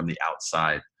do from the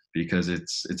outside, because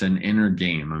it's an inner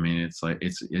game. I mean, it's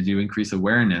as you increase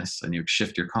awareness and you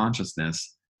shift your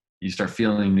consciousness, you start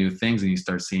feeling new things and you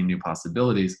start seeing new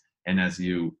possibilities. And as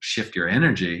you shift your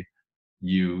energy,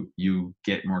 you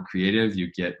get more creative,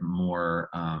 you get more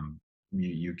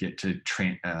you get to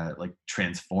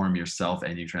transform yourself,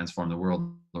 and you transform the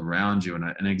world around you. And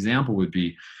an example would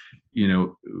be,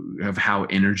 of how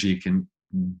energy can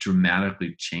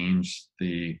dramatically change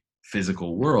the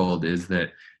physical world is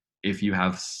that if you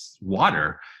have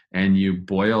water and you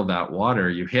boil that water,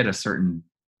 you hit a certain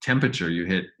temperature, you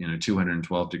hit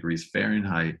 212 degrees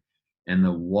Fahrenheit, and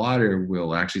the water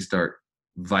will actually start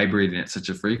vibrating at such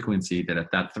a frequency that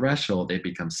at that threshold it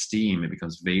becomes steam, it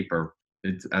becomes vapor.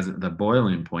 It's as the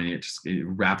boiling point, it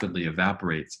rapidly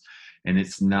evaporates. And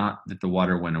it's not that the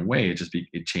water went away,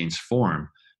 it changed form.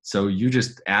 So you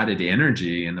just added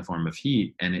energy in the form of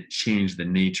heat, and it changed the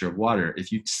nature of water.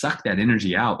 If you suck that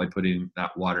energy out by putting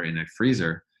that water in a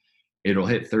freezer, it'll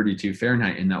hit 32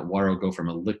 Fahrenheit, and that water will go from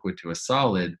a liquid to a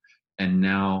solid. And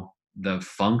now the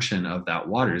function of that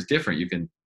water is different. You can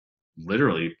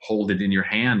literally hold it in your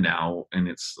hand now, and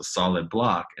it's a solid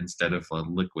block instead of a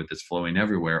liquid that's flowing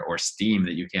everywhere, or steam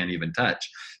that you can't even touch.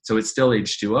 So it's still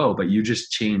H2O, but you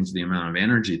just changed the amount of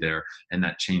energy there, and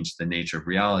that changed the nature of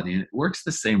reality. And it works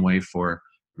the same way for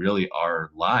really our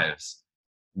lives.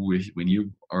 When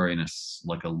you are in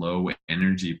a low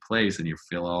energy place and you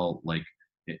feel all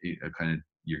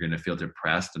you're going to feel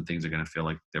depressed, and things are going to feel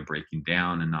like they're breaking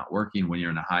down and not working. When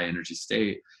you're in a high energy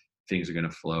state, things are going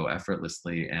to flow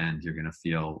effortlessly, and you're going to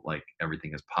feel like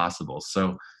everything is possible.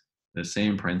 So the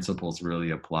same principles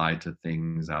really apply to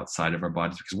things outside of our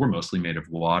bodies, because we're mostly made of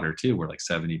water too. We're like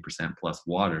 70% plus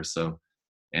water. So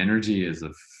energy is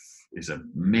a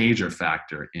major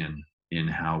factor in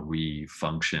how we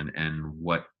function and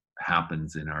what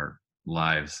happens in our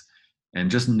lives. And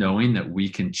just knowing that we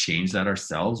can change that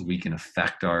ourselves, we can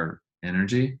affect our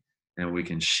energy, and we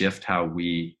can shift how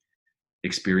we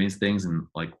experience things and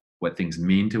what things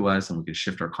mean to us, and we can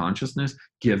shift our consciousness,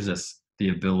 gives us the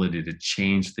ability to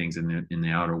change things in the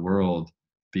outer world,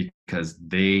 because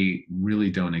they really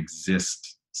don't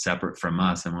exist separate from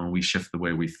us. And when we shift the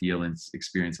way we feel and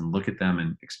experience and look at them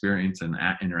and experience and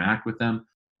interact with them,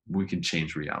 we can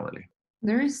change reality.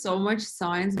 There is so much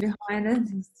science behind it.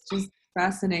 It's just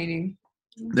fascinating.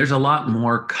 There's a lot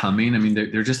more coming. I mean,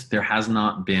 there has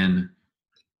not been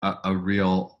a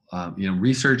real,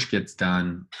 research gets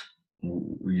done,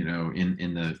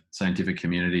 in the scientific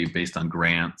community based on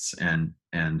grants and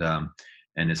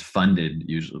is funded,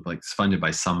 usually it's funded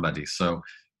by somebody. So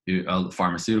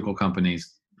pharmaceutical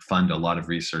companies fund a lot of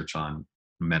research on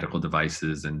medical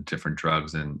devices and different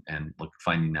drugs, and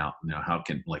finding out, how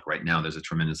can, right now there's a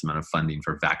tremendous amount of funding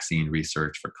for vaccine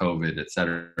research for COVID, et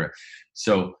cetera.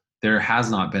 So there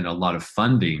has not been a lot of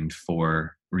funding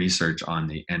for research on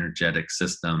the energetic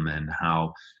system and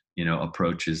how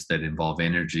approaches that involve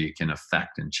energy can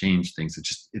affect and change things.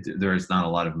 There's not a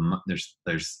lot of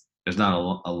there's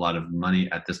not a lot of money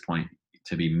at this point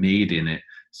to be made in it.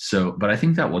 So, but I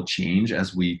think that will change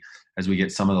as we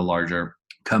get some of the larger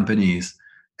companies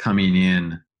coming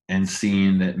in and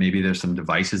seeing that maybe there's some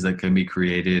devices that can be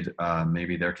created.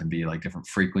 Maybe there can be different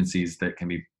frequencies that can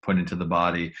be put into the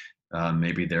body.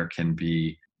 Maybe there can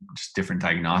be just different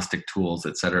diagnostic tools,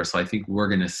 et cetera. So I think we're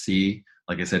going to see,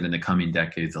 like I said, in the coming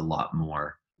decades, a lot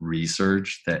more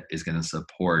research that is going to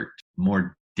support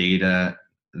more data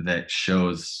that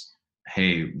shows,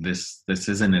 hey, this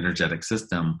is an energetic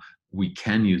system. We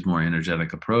can use more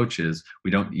energetic approaches.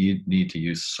 We don't need to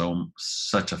use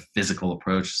such a physical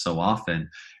approach so often.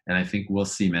 And I think we'll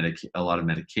see a lot of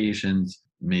medications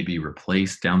maybe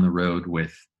replaced down the road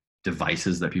with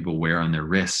devices that people wear on their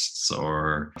wrists,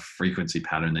 or a frequency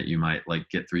pattern that you might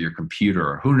get through your computer,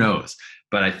 or who knows.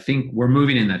 But I think we're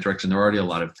moving in that direction. There are already a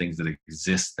lot of things that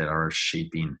exist that are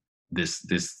shaping this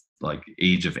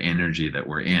age of energy that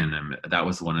we're in. And that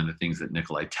was one of the things that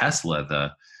Nikola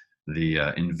Tesla,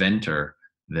 the inventor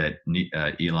that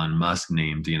Elon Musk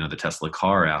named, the Tesla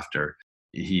car after,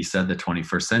 he said the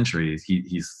 21st century,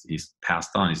 he's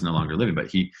passed on, he's no longer living, but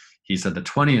he said the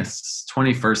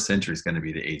 21st century is going to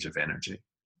be the age of energy.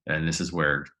 And this is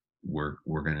where we're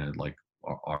going to like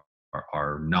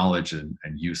our knowledge and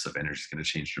use of energy is going to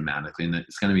change dramatically. And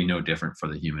it's going to be no different for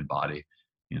the human body.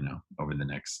 Over the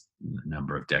next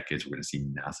number of decades, we're going to see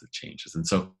massive changes. And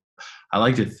so I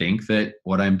like to think that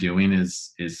what I'm doing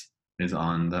is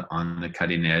on the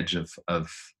cutting edge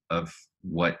of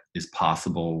what is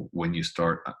possible when you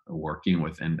start working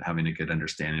with and having a good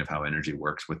understanding of how energy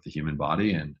works with the human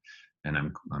body. And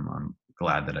I'm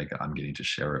glad that I'm getting to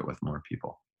share it with more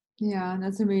people. Yeah,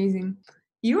 that's amazing.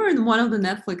 You were in one of the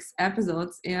Netflix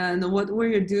episodes, and what were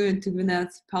you doing to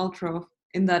Gwyneth Paltrow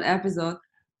in that episode?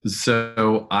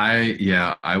 So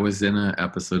I was in an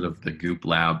episode of the Goop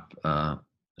Lab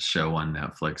show on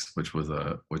Netflix, which was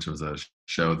a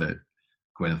show that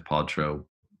Gwyneth Paltrow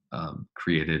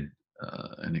created,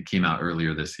 and it came out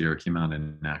earlier this year. It came out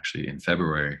in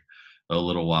February, a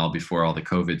little while before all the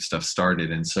COVID stuff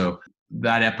started. And so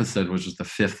that episode, which was the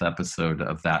 5th episode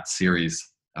of that series,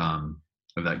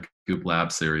 of that Goop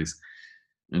Lab series,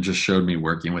 and just showed me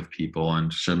working with people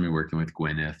and showed me working with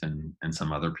Gwyneth and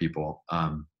some other people.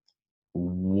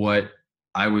 What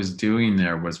I was doing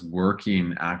there was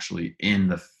working actually in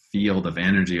the field of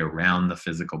energy around the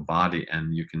physical body,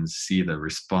 and you can see the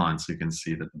response. You can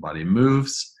see that the body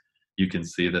moves. You can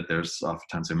see that there's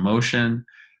oftentimes emotion,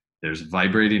 there's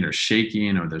vibrating or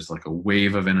shaking, or there's like a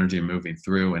wave of energy moving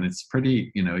through. And it's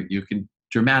pretty, you can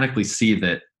dramatically see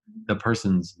that the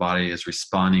person's body is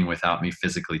responding without me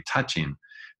physically touching.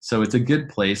 So it's a good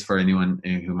place for anyone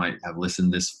who might have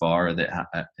listened this far that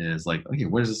is like, okay,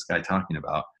 what is this guy talking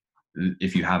about?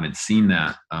 If you haven't seen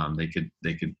that, they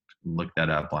could look that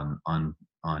up on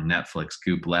Netflix,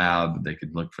 Goop Lab. They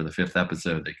could look for the 5th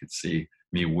episode. They could see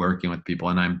me working with people,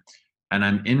 and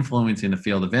I'm influencing the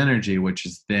field of energy, which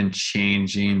is then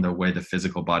changing the way the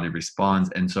physical body responds.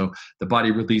 And so the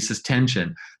body releases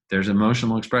tension. There's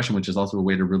emotional expression, which is also a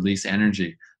way to release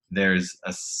energy. There's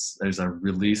a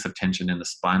release of tension in the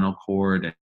spinal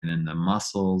cord and in the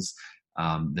muscles.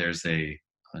 There's an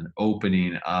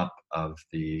opening up of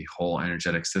the whole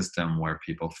energetic system where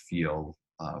people feel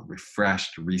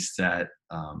refreshed, reset.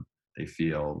 They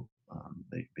feel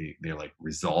they're like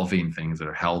resolving things that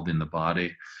are held in the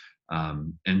body.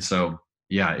 And so,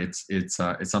 yeah, it's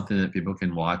something that people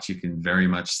can watch. You can very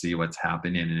much see what's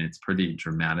happening, and it's pretty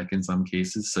dramatic in some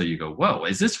cases. So you go, whoa,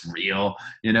 is this real?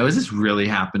 Is this really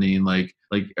happening? Like,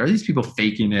 are these people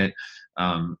faking it?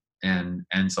 And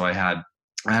so I had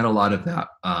a lot of that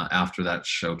after that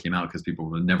show came out, because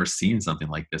people had never seen something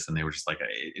like this, and they were just like,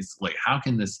 it's like, how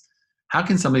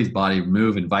can somebody's body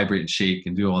move and vibrate and shake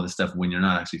and do all this stuff when you're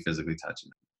not actually physically touching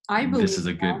it? I believe this is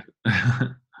a good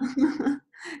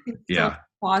it's yeah, so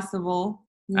possible.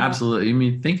 Yeah. Absolutely. I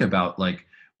mean, think about like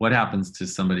what happens to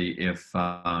somebody if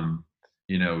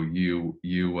you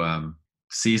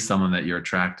see someone that you're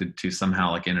attracted to somehow,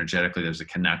 like energetically there's a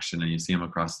connection, and you see them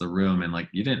across the room, and like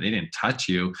they didn't touch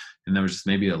you, and there was just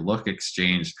maybe a look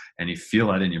exchange, and you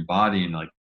feel that in your body, and like,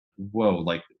 whoa,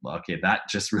 like, okay, that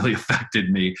just really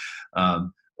affected me.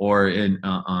 Or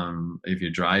if you're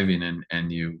driving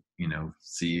and you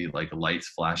see like lights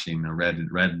flashing, the red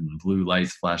and blue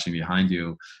lights flashing behind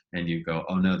you, and you go,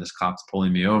 oh no, this cop's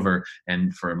pulling me over.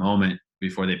 And for a moment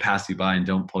before they pass you by and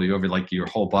don't pull you over, like your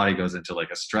whole body goes into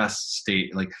like a stress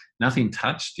state, like nothing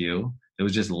touched you. It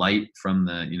was just light from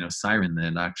the siren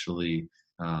that actually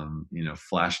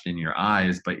flashed in your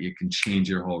eyes, but you can change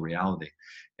your whole reality.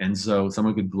 And so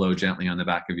someone could blow gently on the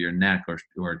back of your neck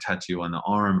or touch you on the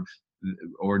arm,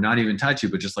 or not even touch you,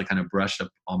 but just like kind of brush up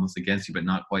almost against you, but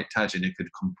not quite touch. And it could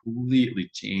completely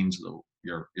change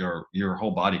your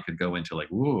whole body could go into like,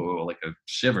 whoa, like a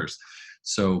shivers.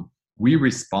 So we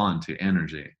respond to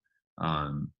energy.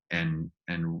 And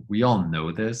we all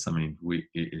know this. I mean,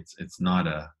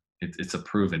 it's a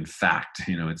proven fact,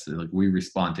 it's like we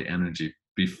respond to energy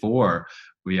before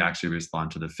we actually respond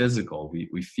to the physical.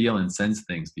 We feel and sense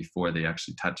things before they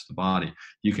actually touch the body.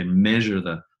 You can measure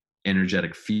the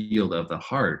energetic field of the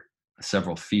heart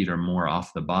several feet or more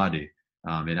off the body.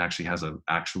 It actually has an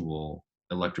actual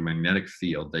electromagnetic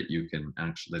field that you can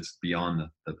actually, that's beyond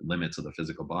the limits of the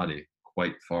physical body,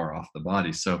 quite far off the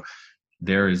body. So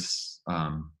there is,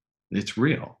 it's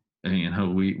real.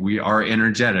 And, we are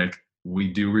energetic. We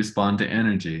do respond to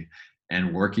energy,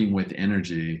 and working with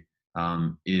energy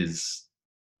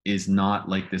is not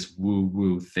like this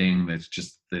woo-woo thing that's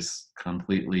just this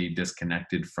completely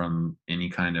disconnected from any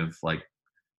kind of like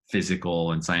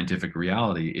physical and scientific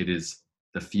reality. It is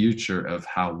the future of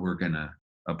how we're going to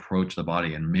approach the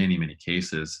body. In many, many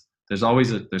cases, there's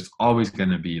always going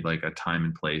to be like a time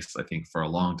and place, I think, for a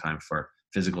long time for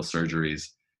physical surgeries,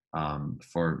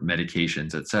 for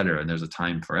medications, et cetera. And there's a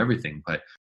time for everything. But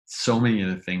so many of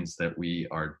the things that we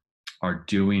are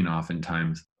doing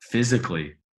oftentimes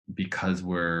physically, because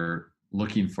we're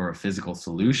looking for a physical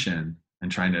solution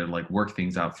and trying to like work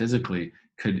things out physically,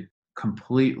 could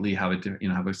completely have we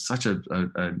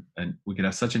could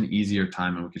have such an easier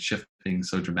time, and we could shift things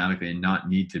so dramatically and not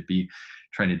need to be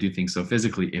trying to do things so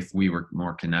physically if we were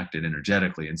more connected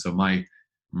energetically. And so my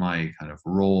kind of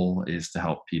role is to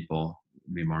help people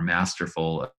be more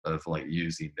masterful of like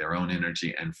using their own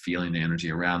energy and feeling the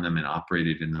energy around them and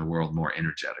operating in the world more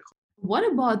energetically.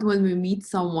 What about when we meet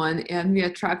someone and we're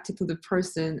attracted to the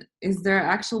person? Is there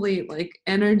actually like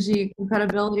energy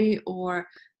compatibility, or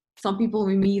some people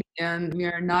we meet and we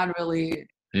are not really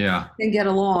can get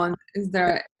along? Is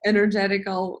there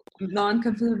energetical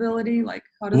non-compatibility? Like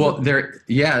how does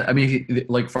I mean,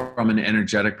 like from an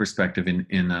energetic perspective,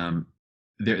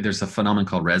 there's a phenomenon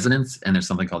called resonance, and there's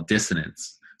something called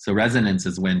dissonance. So resonance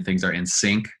is when things are in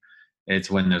sync.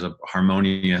 It's when there's a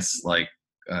harmonious like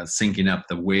syncing up.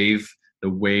 The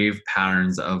wave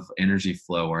patterns of energy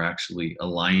flow are actually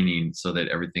aligning so that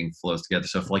everything flows together.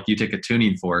 So if like you take a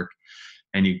tuning fork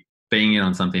and you bang it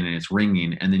on something and it's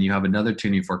ringing, and then you have another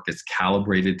tuning fork that's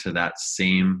calibrated to that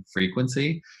same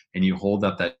frequency, and you hold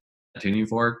up that tuning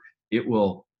fork, it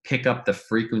will pick up the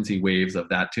frequency waves of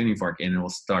that tuning fork and it will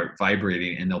start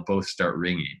vibrating, and they'll both start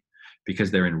ringing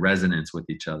because they're in resonance with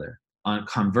each other.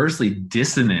 Conversely,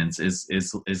 dissonance is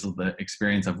the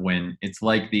experience of when it's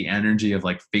like the energy of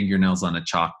like fingernails on a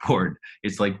chalkboard.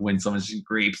 It's like when someone just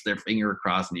scrapes their finger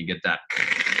across and you get that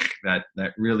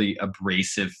really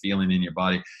abrasive feeling in your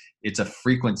body. It's a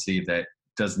frequency that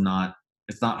it's not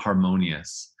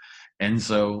harmonious. And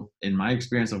so in my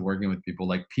experience of working with people,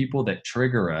 like people that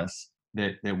trigger us,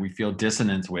 that we feel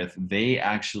dissonance with, they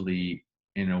actually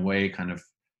in a way kind of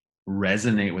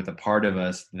resonate with a part of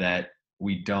us that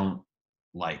we don't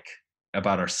like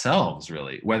about ourselves,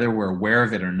 really, whether we're aware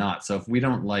of it or not. So if we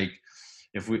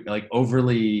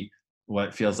overly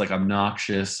what feels like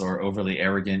obnoxious or overly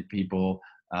arrogant people,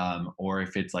 or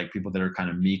if it's like people that are kind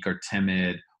of meek or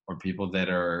timid, or people that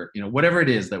are, whatever it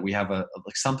is that we have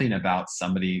like something about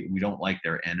somebody, we don't like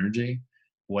their energy.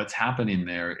 What's happening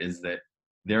there is that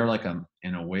they're like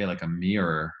in a way like a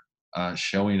mirror,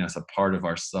 showing us a part of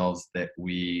ourselves that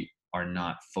we are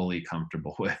not fully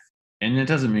comfortable with. And it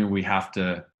doesn't mean we have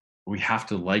to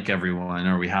like everyone,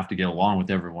 or we have to get along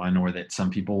with everyone, or that some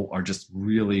people are just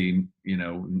really,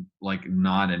 like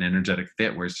not an energetic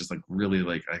fit, where it's just like really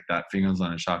like that fingers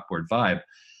on a chalkboard vibe.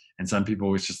 And some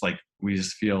people, it's just like, we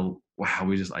just feel,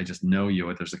 wow, I just know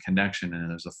you, there's a connection and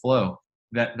there's a flow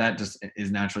that just is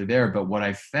naturally there. But what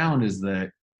I found is that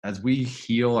as we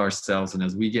heal ourselves and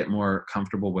as we get more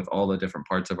comfortable with all the different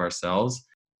parts of ourselves,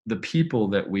 the people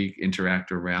that we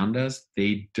interact around us,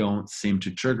 they don't seem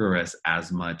to trigger us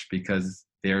as much, because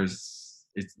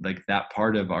it's like that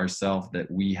part of ourself that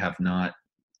we have not,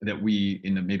 that we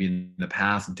maybe in the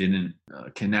past didn't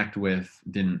connect with,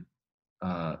 didn't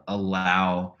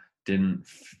allow, didn't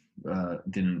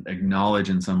acknowledge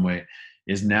in some way,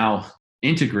 is now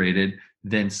integrated.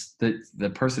 Then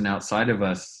the person outside of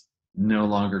us no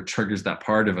longer triggers that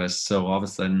part of us. So all of a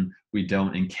sudden we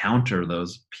don't encounter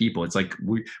those people. It's like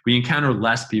we encounter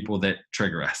less people that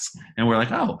trigger us, and we're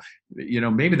like, oh,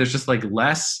 maybe there's just like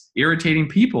less irritating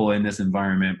people in this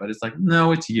environment. But it's like,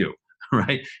 no, it's you,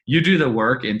 right? You do the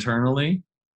work internally,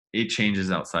 it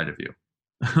changes outside of you.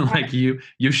 Like you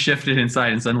shifted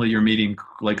inside, and suddenly you're meeting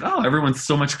like, oh, everyone's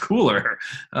so much cooler.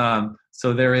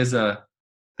 So there is an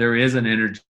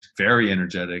very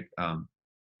energetic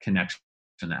connection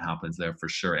that happens there for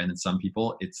sure. And in some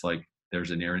people, it's like there's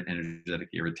an energetic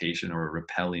irritation or a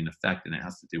repelling effect, and it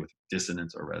has to do with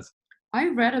dissonance or resonance. I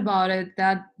read about it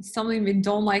that something we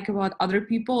don't like about other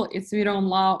people is we don't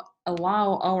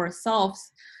allow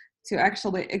ourselves to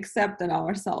actually accept in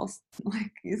ourselves,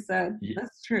 like you said.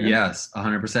 That's true. Yes,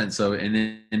 100%. So, and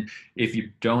then if you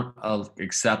don't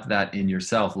accept that in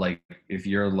yourself, like if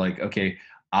you're like, okay,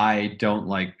 I don't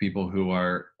like people who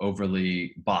are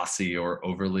overly bossy or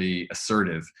overly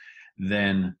assertive,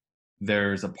 then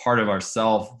there's a part of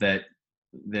ourself that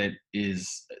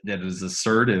is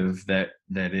assertive, that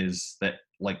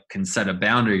like can set a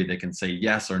boundary, that can say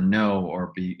yes or no,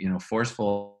 or be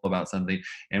forceful about something.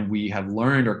 And we have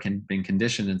learned or been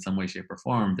conditioned in some way, shape, or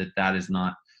form that's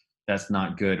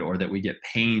not good, or that we get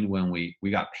pain when we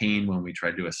got pain when we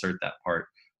tried to assert that part,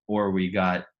 or we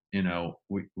got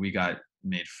we got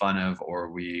made fun of,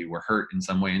 or we were hurt in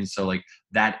some way. And so like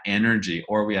that energy,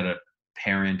 or we had a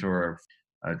parent or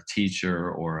a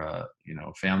teacher or a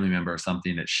a family member or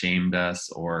something that shamed us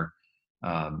or,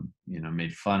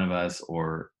 made fun of us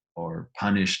or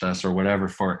punished us or whatever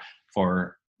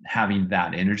for having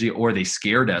that energy, or they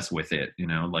scared us with it,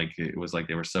 like it was like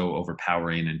they were so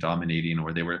overpowering and dominating,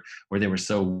 or they were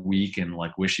so weak and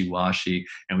like wishy-washy,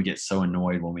 and we get so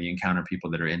annoyed when we encounter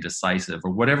people that are indecisive or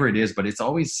whatever it is. But it's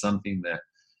always something that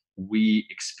we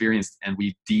experienced and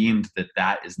we deemed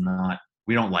that is not,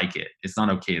 we don't like it, it's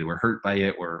not okay, we're hurt by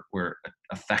it, we're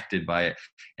affected by it,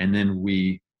 and then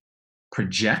we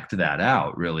project that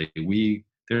out. Really,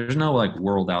 there's no like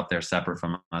world out there separate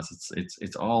from us.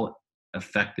 It's all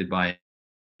affected by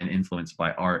and influenced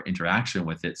by our interaction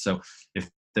with it. So if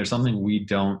there's something we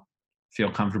don't feel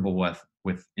comfortable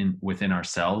within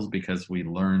ourselves because we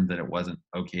learned that it wasn't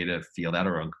okay to feel that,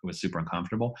 or it was super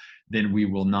uncomfortable, then we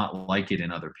will not like it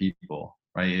in other people,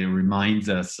 right? It reminds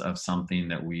us of something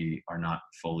that we are not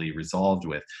fully resolved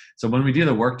with. So when we do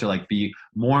the work to like be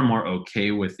more and more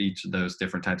okay with each of those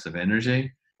different types of energy,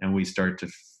 and we start to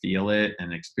feel it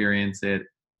and experience it,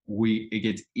 it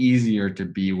gets easier to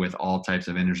be with all types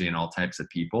of energy and all types of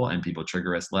people, and people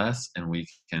trigger us less, and we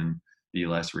can be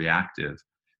less reactive.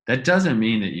 That doesn't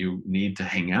mean that you need to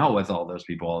hang out with all those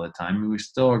people all the time. We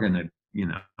still are going to,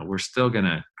 we're still going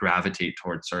to gravitate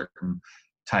towards certain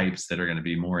types that are going to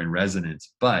be more in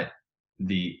resonance, but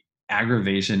the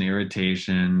aggravation,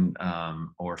 irritation,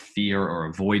 or fear or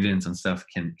avoidance and stuff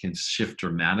can shift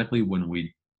dramatically when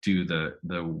we do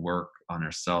the work on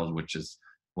ourselves, which is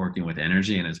working with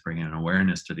energy, and is bringing an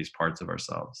awareness to these parts of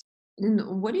ourselves.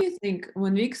 And what do you think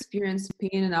when we experience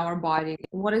pain in our body?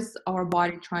 What is our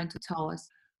body trying to tell us?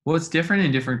 Well, it's different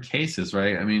in different cases,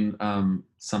 right? I mean,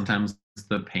 sometimes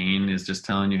the pain is just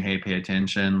telling you, hey, pay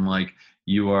attention. Like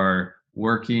you are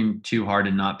working too hard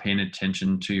and not paying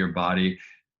attention to your body,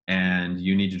 and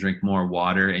you need to drink more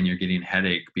water, and you're getting a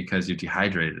headache because you're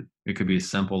dehydrated. It could be a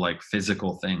simple like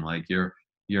physical thing, like you're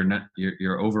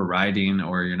overriding,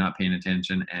 or you're not paying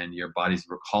attention, and your body's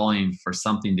recalling for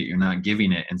something that you're not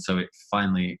giving it, and so it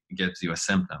finally gives you a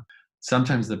symptom.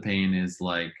 Sometimes the pain is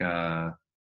like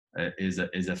is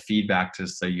a feedback to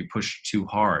say you push too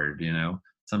hard.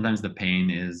 Sometimes the pain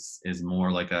is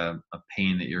more like a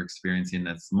pain that you're experiencing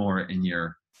that's more in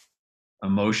your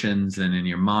emotions and in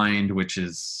your mind, which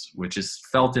is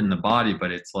felt in the body,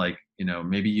 but it's like,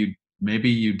 maybe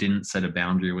you didn't set a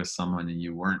boundary with someone, and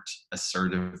you weren't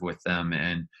assertive with them,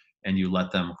 and you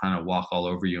let them kind of walk all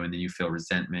over you, and then you feel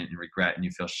resentment and regret, and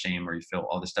you feel shame, or you feel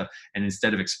all this stuff. And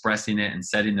instead of expressing it and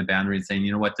setting the boundary and saying,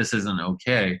 you know what, this isn't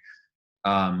okay,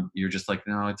 you're just like,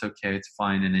 no, it's okay, it's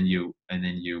fine. And then you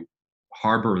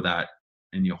harbor that,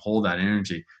 and you hold that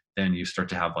energy. Then you start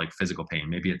to have like physical pain.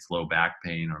 Maybe it's low back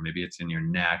pain, or maybe it's in your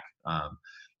neck.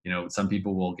 Some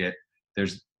people will get,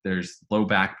 there's low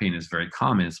back pain is very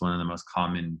common. It's one of the most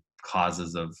common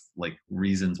causes of like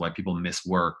reasons why people miss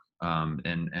work,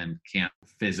 and can't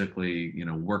physically,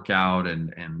 work out,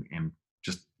 and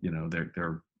just,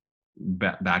 their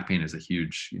back pain is a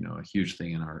huge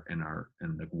thing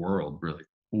in the world, really.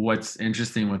 What's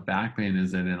interesting with back pain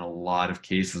is that in a lot of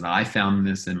cases, I found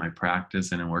this in my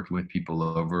practice and in working with people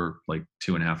over like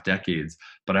 2.5 decades,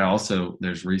 but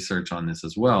there's research on this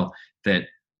as well, that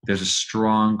there's a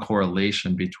strong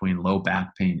correlation between low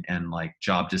back pain and like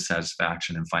job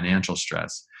dissatisfaction and financial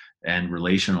stress and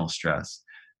relational stress.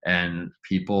 And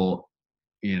people,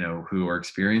 who are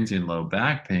experiencing low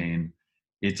back pain,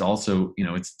 it's also,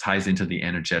 it ties into the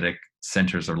energetic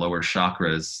centers or lower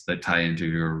chakras that tie into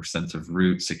your sense of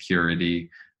root, security,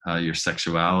 your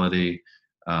sexuality,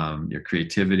 your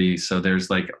creativity. So there's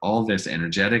like all this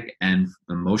energetic and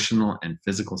emotional and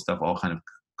physical stuff all kind of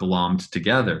glommed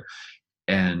together.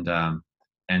 And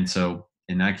so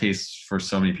in that case, for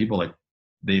so many people, like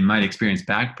they might experience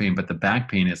back pain, but the back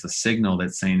pain is a signal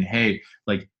that's saying, hey,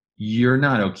 like you're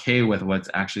not okay with what's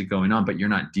actually going on, but you're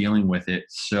not dealing with it.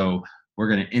 So we're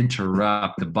going to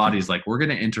interrupt. The body's like, we're going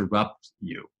to interrupt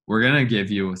you. We're going to give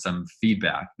you some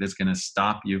feedback that's going to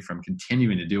stop you from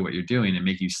continuing to do what you're doing and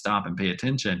make you stop and pay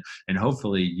attention. And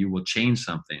hopefully you will change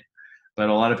something. But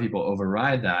a lot of people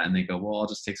override that, and they go, well, I'll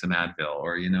just take some Advil,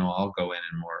 or, I'll go in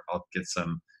and I'll get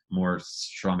some more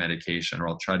strong medication, or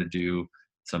I'll try to do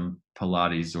some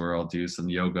Pilates, or I'll do some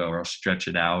yoga, or I'll stretch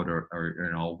it out, or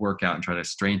I'll work out and try to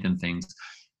strengthen things.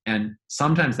 And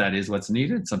sometimes that is what's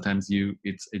needed. Sometimes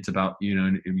it's about,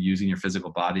 using your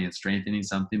physical body and strengthening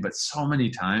something. But so many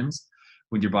times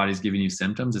when your body's giving you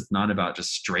symptoms, it's not about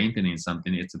just strengthening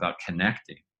something. It's about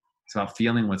connecting. It's about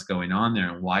feeling what's going on there.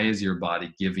 And why is your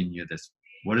body giving you this?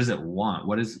 What does it want?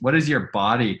 What is your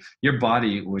body,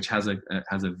 which has a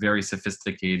very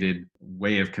sophisticated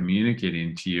way of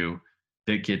communicating to you,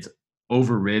 that gets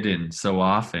overridden so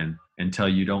often until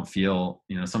you don't feel,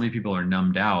 so many people are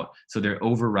numbed out. So they're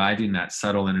overriding that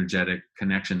subtle energetic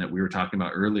connection that we were talking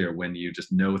about earlier. When you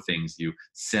just know things, you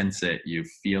sense it, you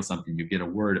feel something, you get a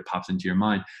word, it pops into your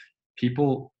mind.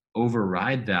 People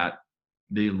override that.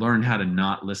 They learn how to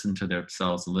not listen to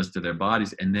themselves and listen to their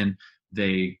bodies. And then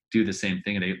they do the same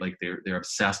thing. And they're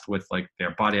obsessed with, like,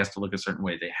 their body has to look a certain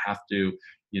way. They have to,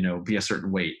 be a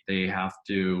certain weight. They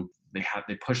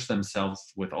push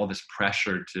themselves with all this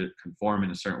pressure to conform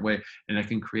in a certain way. And it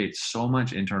can create so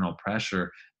much internal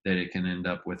pressure that it can end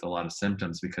up with a lot of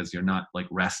symptoms, because you're not like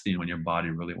resting when your body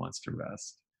really wants to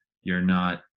rest. You're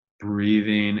not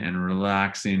breathing and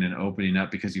relaxing and opening up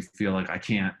because you feel like, I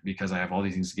can't, because I have all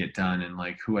these things to get done. And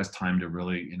like, who has time to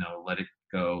really, let it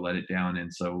go, let it down.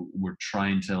 And so we're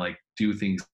trying to like do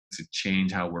things to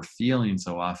change how we're feeling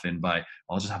so often by,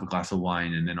 I'll just have a glass of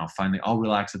wine, and then I'll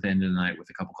relax at the end of the night with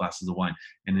a couple glasses of wine.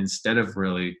 And instead of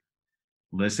really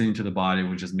listening to the body,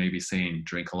 which is maybe saying,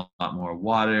 drink a lot more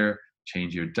water,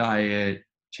 change your diet,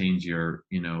 change your,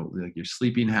 like your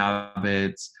sleeping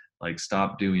habits, like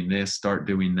stop doing this, start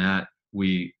doing that.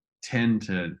 We tend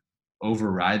to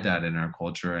override that in our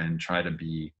culture and try to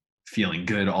be feeling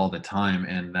good all the time.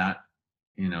 And that,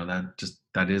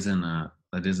 that isn't a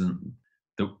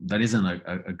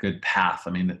good path. I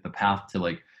mean, the path to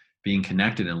like being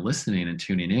connected and listening and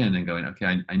tuning in and going,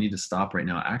 okay, I need to stop right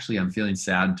now. Actually, I'm feeling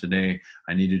sad today.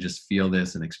 I need to just feel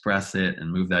this and express it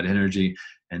and move that energy.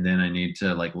 And then I need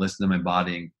to like listen to my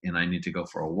body, and I need to go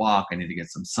for a walk. I need to get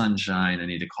some sunshine. I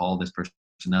need to call this person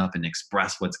up and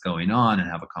express what's going on and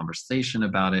have a conversation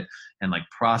about it and like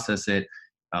process it.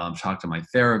 Talk to my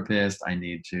therapist. I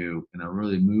need to,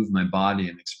 really move my body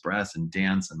and express and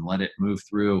dance and let it move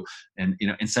through. And,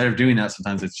 instead of doing that,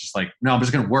 sometimes it's just like, no, I'm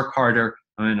just going to work harder.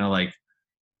 I'm going to like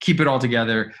keep it all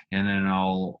together. And then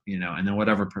I'll, and then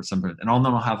whatever person, and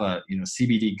I'll have a,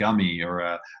 CBD gummy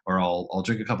or I'll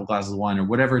drink a couple glasses of wine or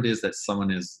whatever it is that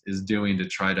someone is doing to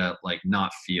try to like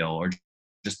not feel or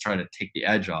just try to take the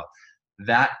edge off.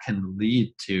 That can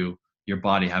lead to your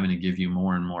body having to give you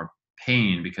more and more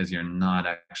pain because you're not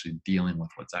actually dealing with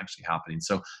what's actually happening.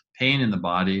 So pain in the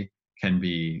body can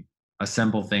be a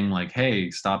simple thing like, hey,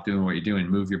 stop doing what you're doing,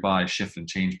 move your body, shift and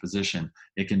change position.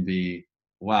 It can be,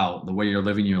 wow, the way you're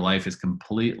living your life is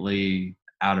completely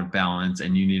out of balance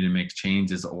and you need to make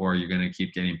changes, or you're going to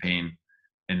keep getting pain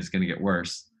and it's going to get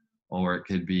worse. Or it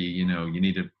could be, you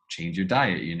need to change your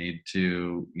diet. You need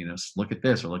to, look at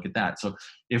this or look at that. So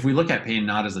if we look at pain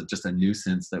not as just a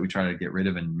nuisance that we try to get rid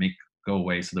of and make go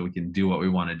away so that we can do what we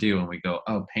want to do, and we go,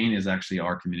 oh, pain is actually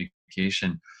our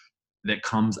communication that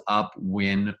comes up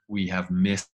when we have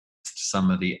missed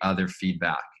some of the other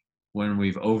feedback, when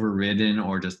we've overridden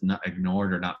or just not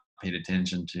ignored or not paid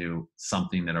attention to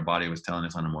something that our body was telling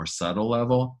us on a more subtle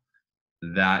level.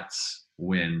 That's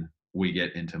when we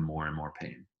get into more and more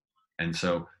pain. And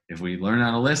so if we learn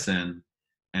how to listen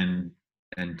and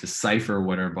decipher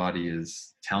what our body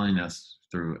is telling us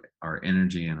through our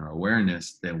energy and our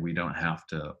awareness, then we don't have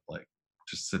to like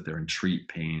just sit there and treat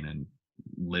pain and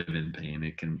live in pain.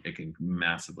 It can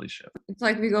massively shift. It's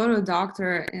like we go to a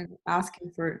doctor and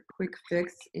asking for a quick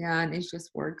fix, and it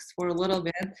just works for a little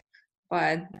bit,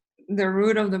 but the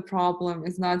root of the problem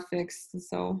is not fixed,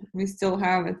 so we still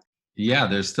have it. Yeah,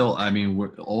 there's still,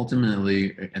 we're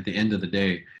ultimately at the end of the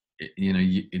day,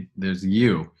 there's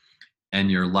you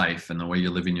and your life and the way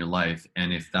you're living your life.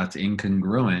 And if that's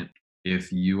incongruent,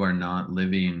 if you are not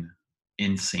living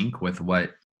in sync with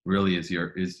what really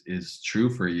is true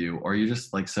for you, or you're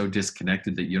just like so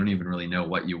disconnected that you don't even really know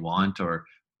what you want or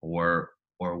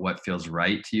what feels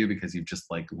right to you because you've just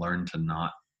like learned to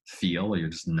not feel, or you're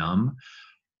just numb,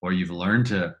 or you've learned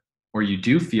to, or you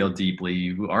do feel deeply,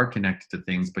 you are connected to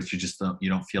things, but you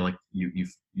don't feel like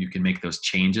you can make those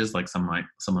changes. Like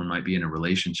someone might be in a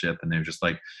relationship and they're just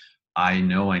like, I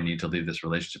know I need to leave this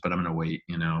relationship, but I'm going to wait,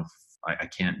 I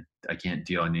can't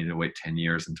deal. I need to wait 10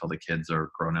 years until the kids are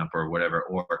grown up or whatever,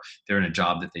 or they're in a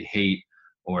job that they hate,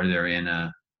 or they're in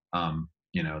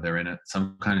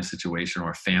some kind of situation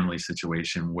or a family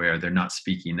situation where they're not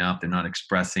speaking up, they're not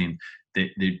expressing,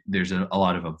 there's a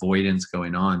lot of avoidance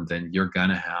going on. Then you're going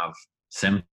to have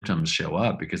symptoms show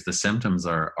up, because the symptoms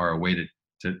are a way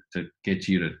to get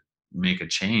you to make a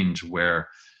change where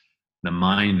the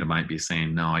mind might be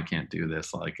saying, no, I can't do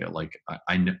this.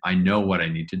 I know what I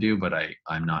need to do, but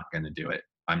I'm not going to do it.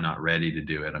 I'm not ready to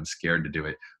do it. I'm scared to do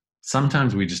it.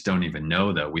 Sometimes we just don't even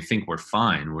know, though. We think we're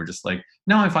fine. We're just like,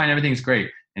 no, I'm fine. Everything's great.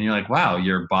 And you're like, wow,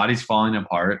 your body's falling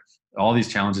apart. All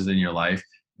these challenges in your life.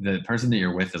 The person that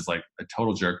you're with is like a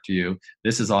total jerk to you.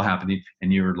 This is all happening.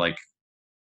 And you're like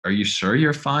are you sure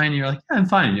you're fine? You're like, yeah, I'm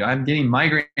fine. I'm getting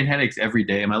migraine headaches every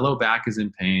day. My low back is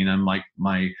in pain. I'm like,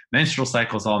 my menstrual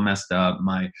cycle's all messed up.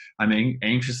 I'm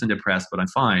anxious and depressed, but I'm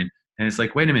fine. And it's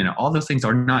like, wait a minute, all those things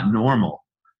are not normal.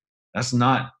 That's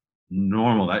not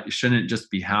normal. That shouldn't just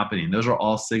be happening. Those are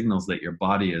all signals that your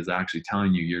body is actually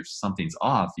telling you something's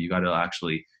off. You got to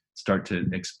actually start to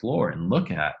explore and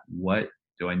look at, what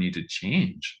do I need to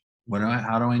change?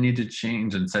 How do I need to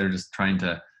change, instead of just trying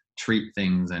to treat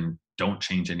things and don't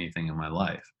change anything in my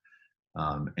life.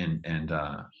 And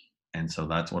so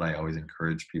that's what I always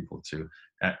encourage people to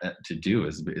do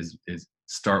is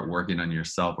start working on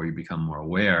yourself, where you become more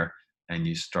aware and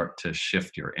you start to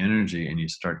shift your energy and you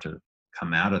start to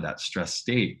come out of that stress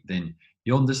state. Then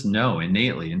you'll just know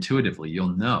innately, intuitively,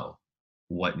 you'll know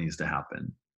what needs to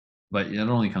happen. But it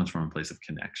only comes from a place of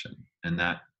connection, and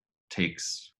that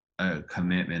takes a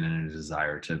commitment and a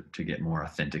desire to get more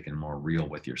authentic and more real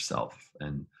with yourself.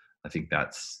 And I think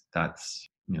that's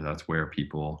where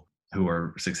people who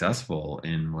are successful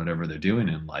in whatever they're doing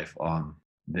in life,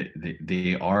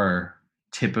 they are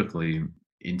typically,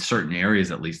 in certain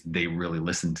areas at least, they really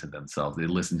listen to themselves. They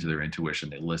listen to their intuition.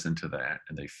 They listen to that,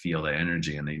 and they feel the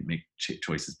energy, and they make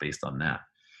choices based on that.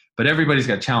 But everybody's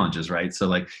got challenges, right? So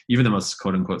like, even the most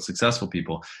quote unquote successful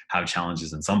people have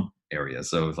challenges in some areas.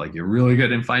 So if like you're really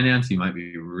good in finance, you might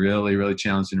be really, really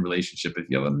challenged in relationship. If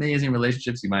you have amazing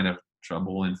relationships, you might have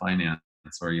trouble in finance,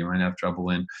 or you might have trouble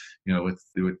in, with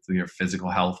your physical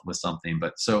health with something.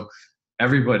 But so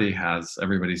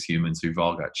everybody's human. So we've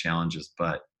all got challenges,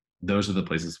 but those are the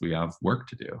places we have work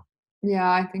to do.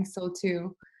 Yeah, I think so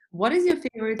too. What is your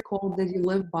favorite quote that you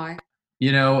live by?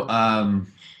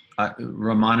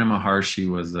 Ramana Maharshi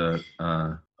was a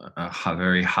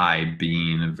very high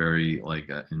being, a very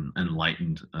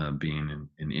enlightened being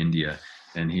in India,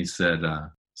 and he said,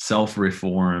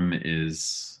 "Self-reform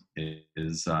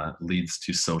leads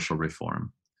to social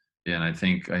reform." And I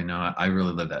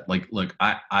really live that. Like, look,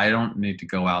 I don't need to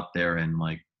go out there and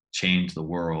change the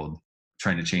world,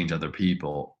 trying to change other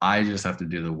people. I just have to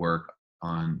do the work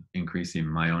on increasing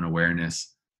my own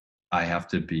awareness. I have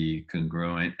to be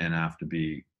congruent, and I have to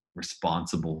be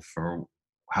responsible for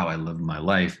how I live my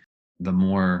life. The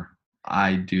more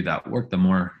I do that work, the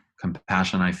more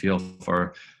compassion I feel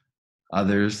for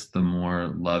others, the more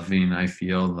loving I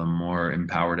feel, the more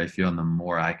empowered I feel, and the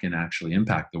more I can actually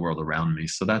impact the world around me.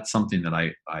 So that's something that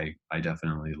I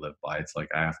definitely live by. It's like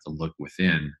I have to look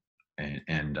within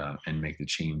and make the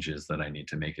changes that I need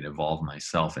to make and evolve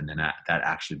myself, and then that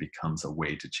actually becomes a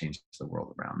way to change the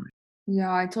world around me.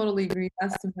 Yeah, I totally agree.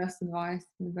 That's the best advice,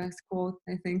 the best quote,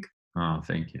 I think. Oh,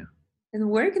 thank you. And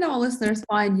where can our listeners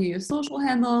find you? Your social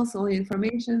handles, all the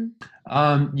information?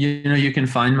 You can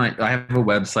find I have a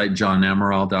website,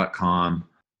 johnamaral.com.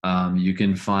 You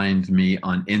can find me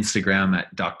on Instagram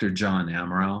at Dr. John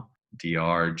Amaral,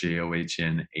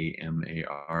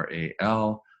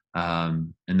 DrJohnAmaral.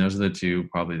 And those are the two,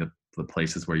 probably the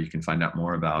places where you can find out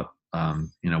more about,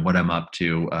 what I'm up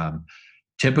to.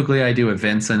 Typically, I do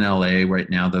events in LA. Right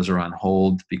now, those are on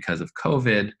hold because of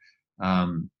COVID.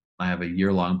 I have a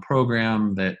year-long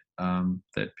program that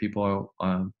people,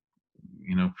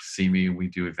 see me. We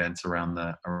do events around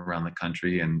the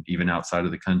country and even outside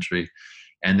of the country.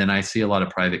 And then I see a lot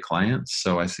of private clients.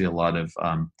 So I see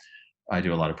I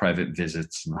do a lot of private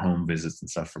visits and home visits and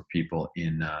stuff for people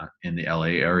in the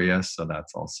LA area. So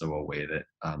that's also a way that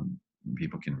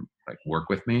people can work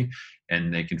with me,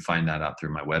 and they can find that out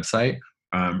through my website.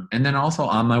 And then also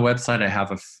on my website, I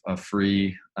have a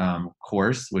free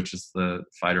course, which is the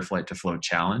Fight or Flight to Flow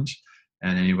Challenge.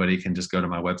 And anybody can just go to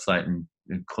my website and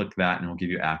click that, and it'll give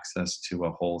you access to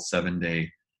a whole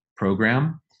 7-day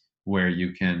program where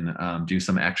you can do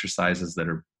some exercises that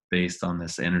are based on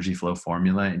this energy flow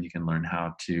formula, and you can learn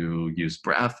how to use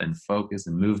breath and focus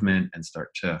and movement and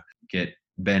start to get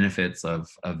benefits of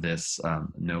this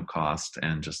no cost,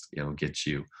 and just get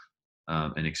you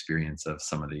an experience of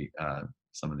some of the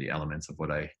elements of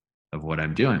what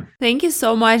I'm doing. Thank you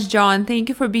so much, John. Thank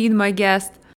you for being my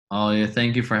guest. Oh yeah,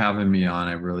 thank you for having me on.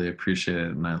 I really appreciate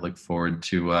it, and I look forward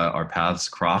to our paths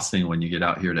crossing when you get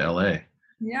out here to LA.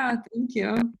 Yeah, thank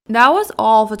you. That was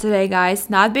all for today, guys.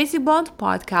 Not Basic Blonde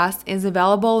podcast is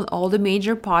available on all the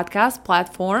major podcast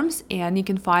platforms, and you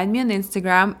can find me on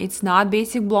Instagram. It's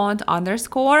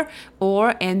notbasicblonde_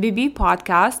 or NBB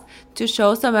podcast. To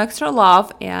show some extra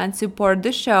love and support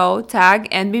the show, tag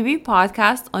NBB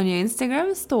podcast on your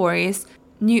Instagram stories.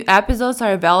 New episodes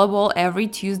are available every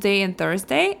Tuesday and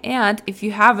Thursday. And if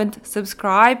you haven't,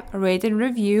 subscribe, rate, and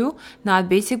review Not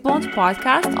Basic Blonde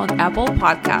podcast on Apple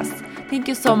Podcasts. Thank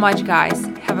you so much, guys.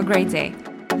 Have a great day.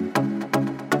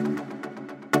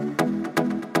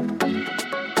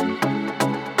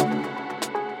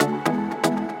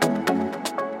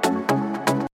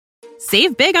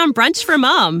 Save big on brunch for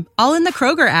mom, all in the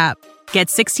Kroger app. Get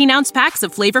 16-ounce packs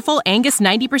of flavorful Angus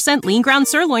 90% lean ground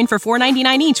sirloin for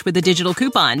 $4.99 each with a digital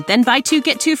coupon. Then buy 2,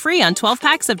 get 2 free on 12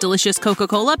 packs of delicious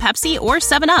Coca-Cola, Pepsi, or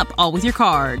 7UP, all with your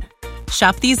card.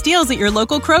 Shop these deals at your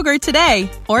local Kroger today,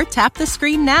 or tap the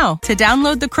screen now to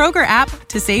download the Kroger app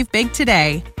to save big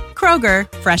today.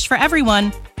 Kroger, fresh for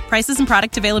everyone. Prices and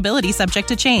product availability subject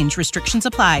to change. Restrictions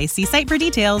apply. See site for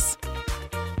details.